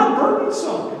commandments are not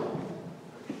burdensome.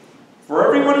 For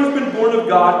everyone who's been born of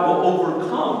God will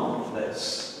overcome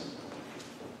this.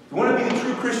 If you want to be the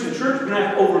true Christian church, you're going to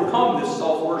have to overcome this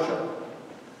self-worship.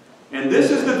 And this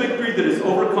is the victory that has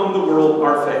overcome the world,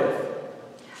 our faith.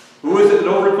 Who is it that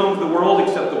overcomes the world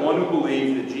except the one who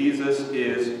believes that Jesus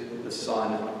is the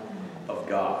Son of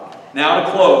God? Now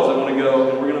to close, I want to go,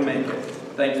 and we're going to make it.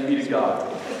 Thanks be to God.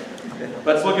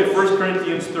 Let's look at 1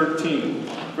 Corinthians 13.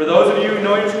 For those of you who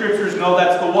know your scriptures, know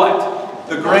that's the what?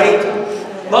 The great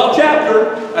love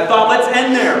chapter. I thought, let's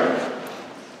end there.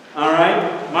 All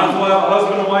right? Might as well have a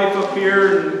husband and wife up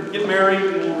here and get married,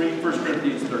 and we'll read 1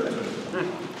 Corinthians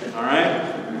 13. All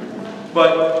right?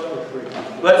 But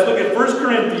let's look at 1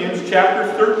 Corinthians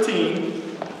chapter 13,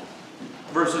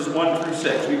 verses 1 through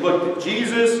 6. We've looked at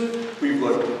Jesus. We've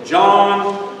looked at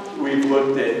John. We've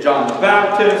looked at John the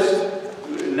Baptist.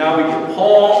 Now we get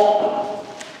Paul.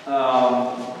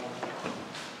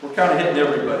 We're kind of hitting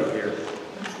everybody here.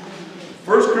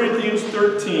 1 Corinthians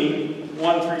 13,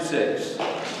 1 through 6.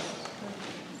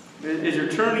 As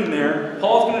you're turning there,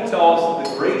 Paul's going to tell us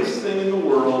that the greatest thing in the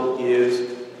world is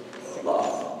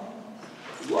love.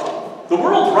 Love. The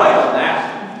world's right on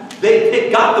that.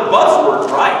 They got the buzzwords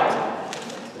right.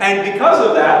 And because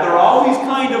of that, they're always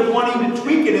kind of wanting to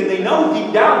tweak it, and they know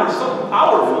deep down there's something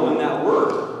powerful in that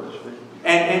word.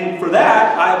 And for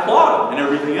that, I applaud them and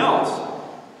everything else.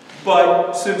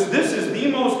 But since this is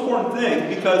the most important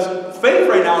thing, because faith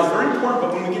right now is very important,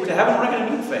 but when we get to heaven, we're not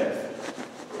going to need faith.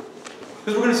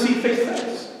 Because we're going to see face to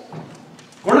face.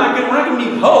 We're not going to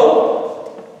need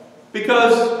hope,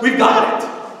 because we've got it.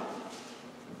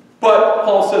 But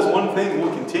Paul says one thing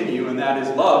will continue, and that is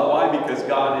love. Why? Because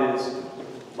God is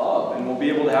love, and we'll be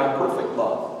able to have perfect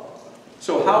love.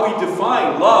 So how we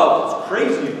define love is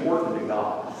crazy important to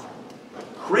God.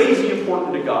 Crazy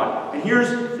important to God. And here's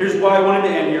why I wanted to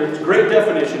end here. It's a great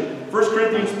definition. 1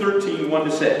 Corinthians 13,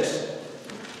 1-6.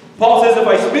 Paul says, if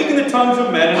I speak in the tongues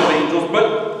of men and of angels,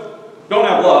 but don't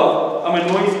have love, I'm a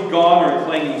noisy gong or a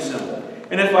clanging cymbal.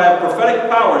 And if I have prophetic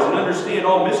powers and understand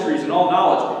all mysteries and all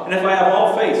knowledge, and if I have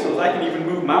all faith so that I can even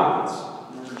move mountains.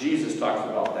 Remember, Jesus talks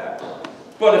about that.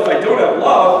 But if I don't have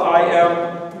love, I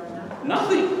am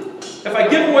nothing. If I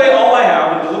give away all I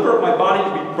have and deliver up my body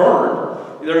to be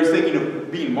burned, there he's thinking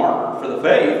of being martyred for the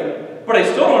faith, but I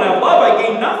still don't have love, I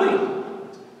gain nothing.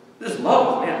 This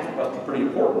love, man, it must be pretty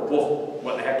important. Well,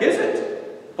 what the heck is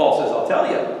it? Paul says, I'll tell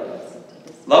you.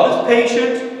 Love is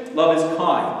patient, love is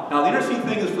kind. Now, the interesting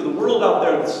thing is for the world out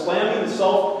there that's slamming the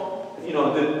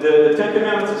the Ten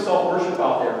Commandments of self-worship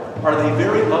out there, are they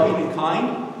very loving and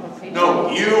kind? No,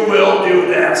 you will do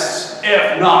this.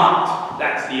 If not,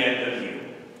 that's the end of you.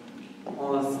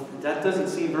 Well, that doesn't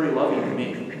seem very loving to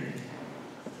me.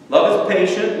 Love is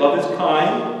patient, love is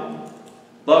kind.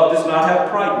 Love does not have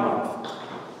Pride Month.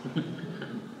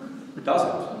 It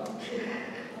doesn't.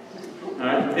 All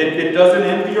right? It doesn't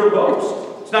envy or boast.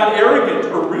 It's not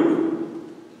arrogant or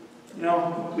rude. You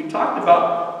know, we talked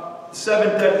about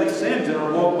 7 deadly sins in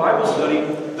our woke Bible study.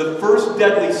 The first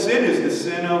deadly sin is the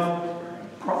sin of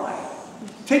pride.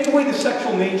 Take away the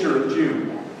sexual nature of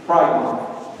June, Pride Month.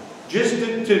 Just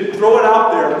to throw it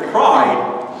out there,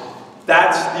 pride,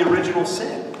 that's the original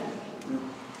sin.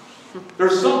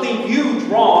 There's something huge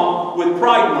wrong with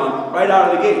Pride Month right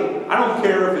out of the gate. I don't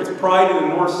care if it's Pride in the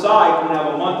North Side, we're going to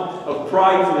have a month of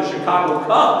Pride for the Chicago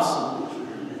Cubs.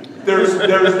 There's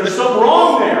something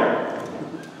wrong there.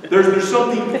 There's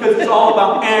something, because it's all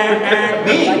about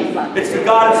me. It's the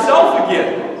God itself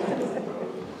again.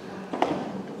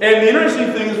 And the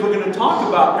interesting thing is we're going to talk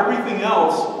about everything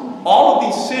else. All of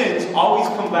these sins always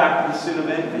come back to the sin of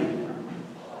envy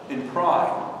and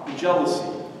pride and jealousy.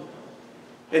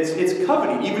 It's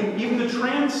coveting, even the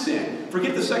trans sin.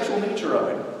 Forget the sexual nature of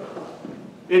it.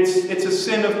 It's a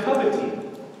sin of coveting.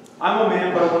 I'm a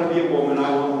man, but I want to be a woman.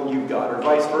 I want what you've got, or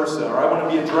vice versa. Or I want to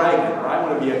be a dragon, or I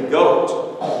want to be a goat,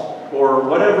 or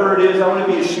whatever it is. I want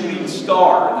to be a shooting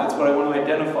star, and that's what I want to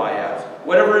identify as.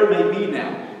 Whatever it may be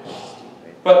now.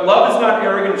 But love is not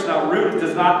arrogant. It's not rude. It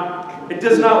does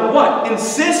not what?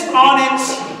 Insist on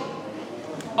its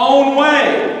own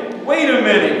way. Wait a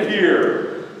minute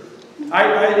here.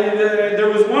 There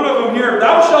was one of them here.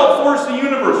 Thou shalt force the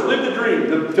universe, live the dream,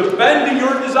 to bend to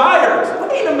your desires.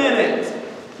 Wait a minute.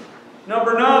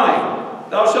 Number 9.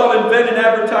 Thou shalt invent and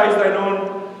advertise thine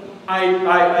own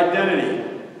identity.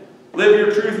 Live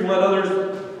your truth and let others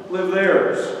live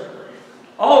theirs.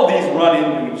 All of these run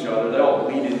into each other. They all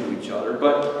bleed into each other.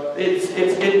 But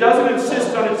it doesn't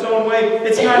insist on its own way.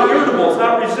 It's not irritable. It's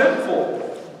not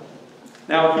resentful.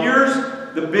 Now here's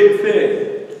the big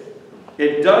thing.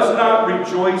 It does not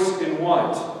rejoice in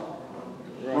what?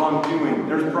 Wrongdoing.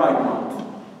 There's Pride Month.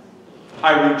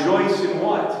 I rejoice in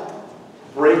what?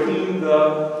 Breaking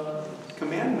the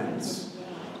commandments.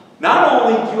 Not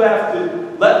only do you have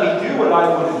to let me do what I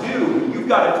want to do, you've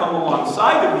got to come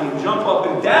alongside of me and jump up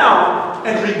and down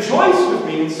and rejoice with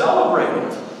me and celebrate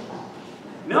it.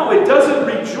 No, it doesn't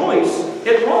rejoice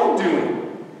at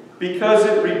wrongdoing because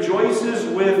it rejoices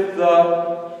with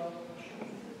the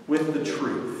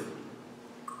truth.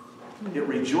 It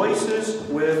rejoices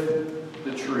with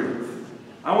the truth.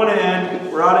 I want to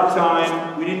end. We're out of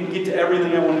time. We didn't get to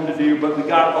everything I wanted to do, but we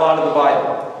got a lot of the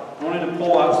Bible. I wanted to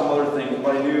pull out some other things,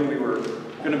 but I knew we were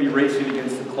going to be racing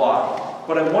against the clock.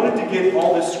 But I wanted to get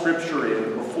all this scripture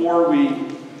in before we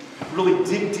really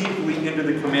dig deeply into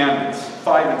the commandments,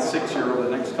 5 and 6 here over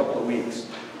the next couple of weeks,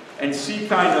 and see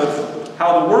kind of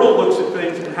how the world looks at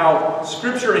things and how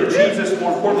Scripture and Jesus,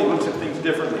 more importantly, looks at things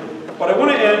differently. But I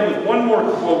want to end with one more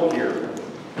quote here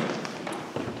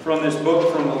from this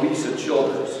book from Elisa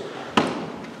Childers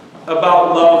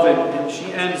about love, and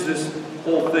she ends this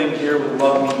whole thing here with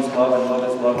love means love, and love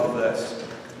is love with this.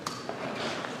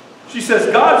 She says,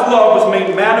 God's love was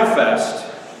made manifest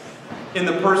in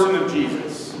the person of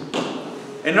Jesus.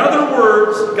 In other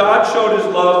words, God showed His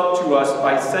love to us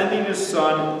by sending His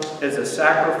Son as a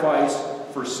sacrifice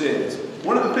for sins.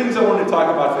 One of the things I want to talk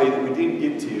about today that we didn't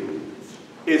get to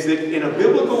is that in a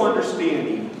biblical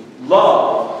understanding,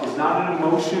 love is not an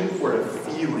emotion or a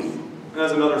feeling.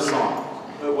 There's another song.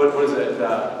 What is it?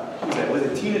 Was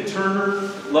it Tina Turner?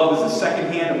 Love is a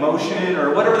secondhand emotion,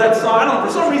 or whatever that song. I don't know.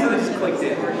 For some reason, it just clicked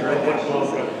in.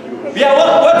 Right? Yeah.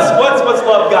 What's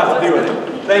love got to do with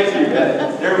it? Thank you.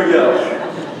 There we go.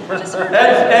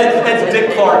 Ed's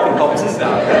Dick Clark can help us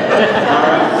out.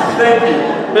 Thank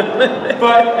you.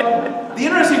 But the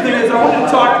interesting thing is, I wanted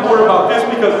to talk more about this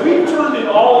because we've turned it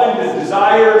all into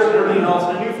desires and everything else,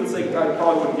 and I knew for the sake of time I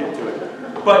probably wouldn't get to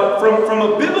it. But from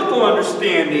a biblical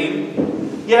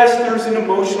understanding, yes, there's an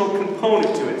emotional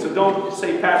component to it. So don't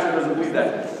say Pastor doesn't believe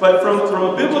that. But from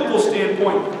a biblical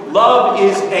standpoint, love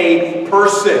is a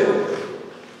person.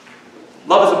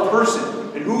 Love is a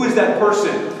person. And who is that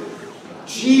person?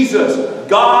 Jesus.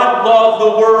 God loved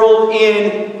the world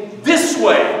in this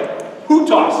way.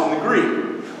 Hutos in the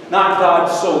Greek. Not God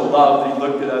so loved that he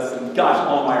looked at us and, gosh,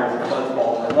 Almeyer's a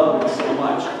buzzball. I love him so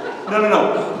much.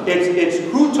 No. It's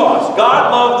hutos.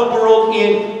 God loved the world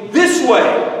in this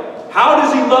way. How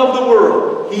does he love the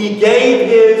world? He gave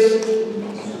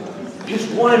his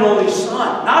one and only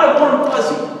Son. Not a warm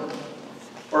fuzzy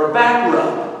or a back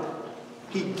rub.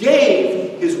 He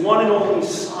gave his one and only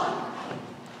Son.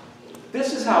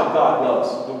 This is how God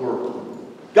loves the world.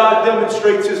 God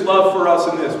demonstrates his love for us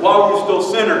in this. While we were still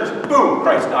sinners, boom,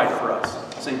 Christ died for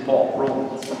us. St. Paul,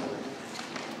 Romans.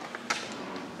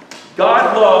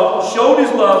 God showed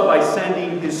his love by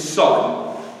sending his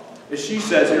Son, as she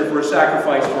says here, for a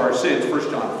sacrifice for our sins,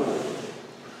 1 John 4.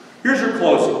 Here's your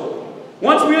closing.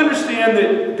 Once we understand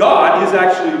that God is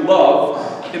actually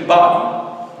love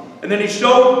embodied, and then he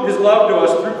showed his love to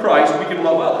us through Christ, we can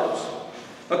love others.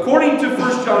 According to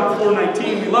 1 John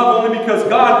 4:19, we love only because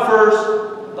God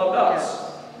first loved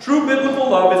us. True biblical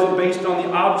love isn't based on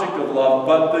the object of love,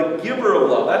 but the giver of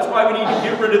love. That's why we need to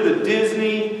get rid of the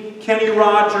Disney, Kenny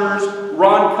Rogers,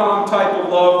 rom-com type of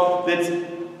love that's,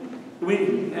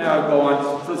 go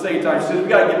on, for the sake of time, we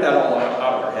got to get that all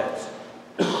out of our heads.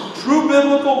 True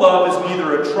biblical love is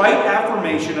neither a trite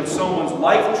affirmation of someone's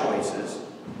life choices,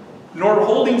 nor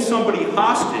holding somebody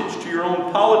hostage to your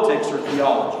own politics or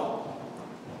theology.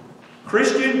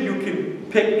 Christian, you can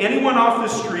pick anyone off the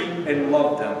street and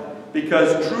love them,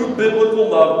 because true biblical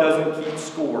love doesn't keep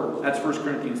score. That's 1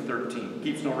 Corinthians 13. It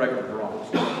keeps no record of wrongs.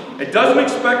 It doesn't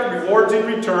expect rewards in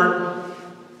return.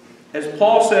 As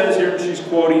Paul says here, and she's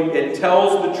quoting, it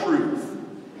tells the truth.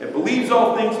 It believes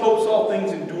all things, hopes all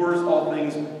things, endures all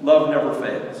things. Love never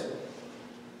fails.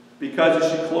 Because,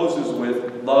 as she closes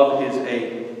with, love is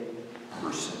a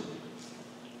person.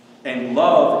 And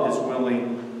love is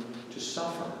willing to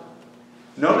suffer.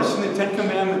 Notice in the Ten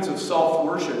Commandments of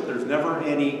self-worship, there's never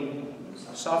any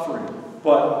suffering.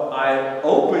 But I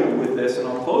open with this, and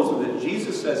I'll close with it.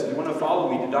 Jesus says, if you want to follow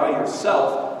me, to die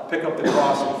yourself, pick up the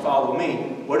cross and follow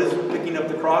me. What does picking up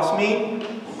the cross mean?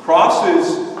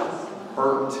 Crosses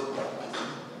hurt.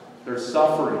 There's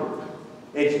suffering.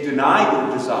 It's deny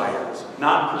your desires,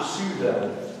 not pursue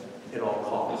them at all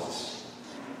costs.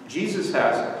 Jesus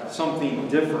has something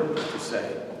different to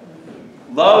say.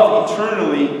 Love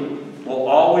eternally will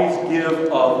always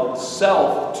give of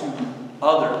self to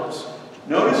others.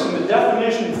 Notice in the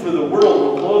definition for the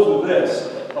world, we'll close with this,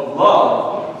 of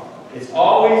love, it's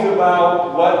always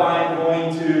about what I'm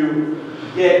going to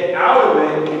get out of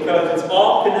it, because it's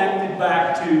all connected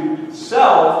back to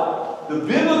self. The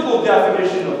biblical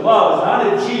definition of love is not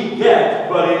a cheap get,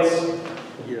 but it's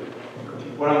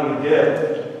what I'm going to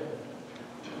give.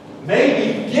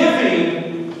 Maybe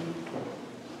giving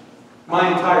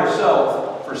my entire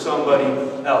self for somebody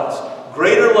else.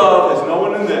 Greater love is no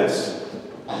one in this,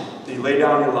 that you lay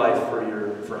down your life for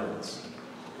your friends.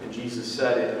 And Jesus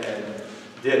said it and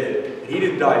did it. And he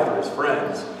didn't die for his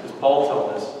friends, as Paul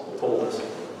told us.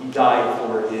 He died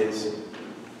for his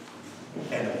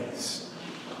enemies.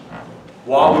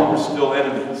 While we were still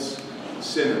enemies,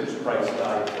 sinners, Christ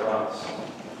died for us.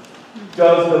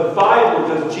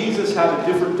 Does Jesus have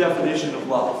a different definition of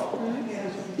love?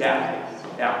 Yeah,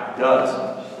 it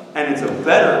does. And it's a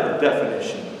better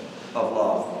definition of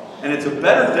love. And it's a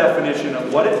better definition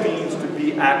of what it means to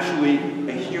be actually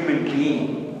a human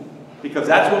being. Because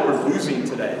that's what we're losing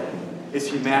today, is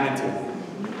humanity.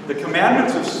 The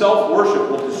commandments of self-worship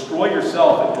will destroy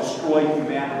yourself and destroy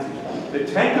humanity. The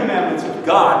Ten Commandments of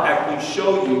God actually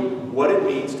show you what it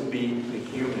means to be a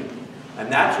human.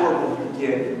 And that's where we'll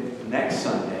begin next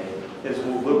Sunday, as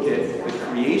we'll look at the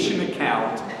creation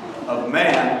account of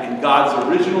man in God's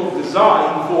original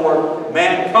design for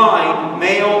mankind,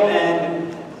 male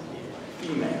and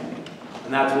female.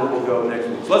 And that's where we'll go next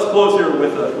week. So let's close here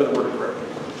with a word of prayer.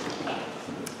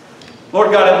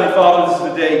 Lord God, Heavenly Father, this is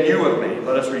the day you have made.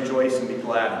 Let us rejoice and be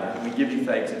glad in it. And we give you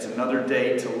thanks. It's another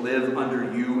day to live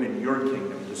under you and your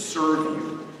kingdom, to serve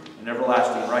you and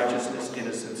everlasting righteousness,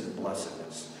 innocence, and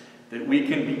blessedness. That we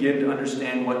can begin to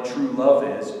understand what true love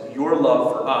is, your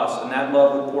love for us, and that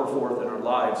love would pour forth in our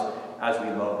lives as we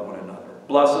love one another.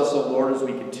 Bless us, O Lord, as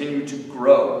we continue to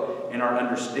grow in our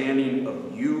understanding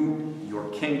of you, your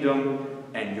kingdom,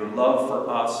 and your love for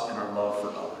us and our love for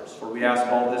others. For we ask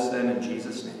all this then in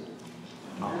Jesus' name.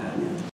 Amen.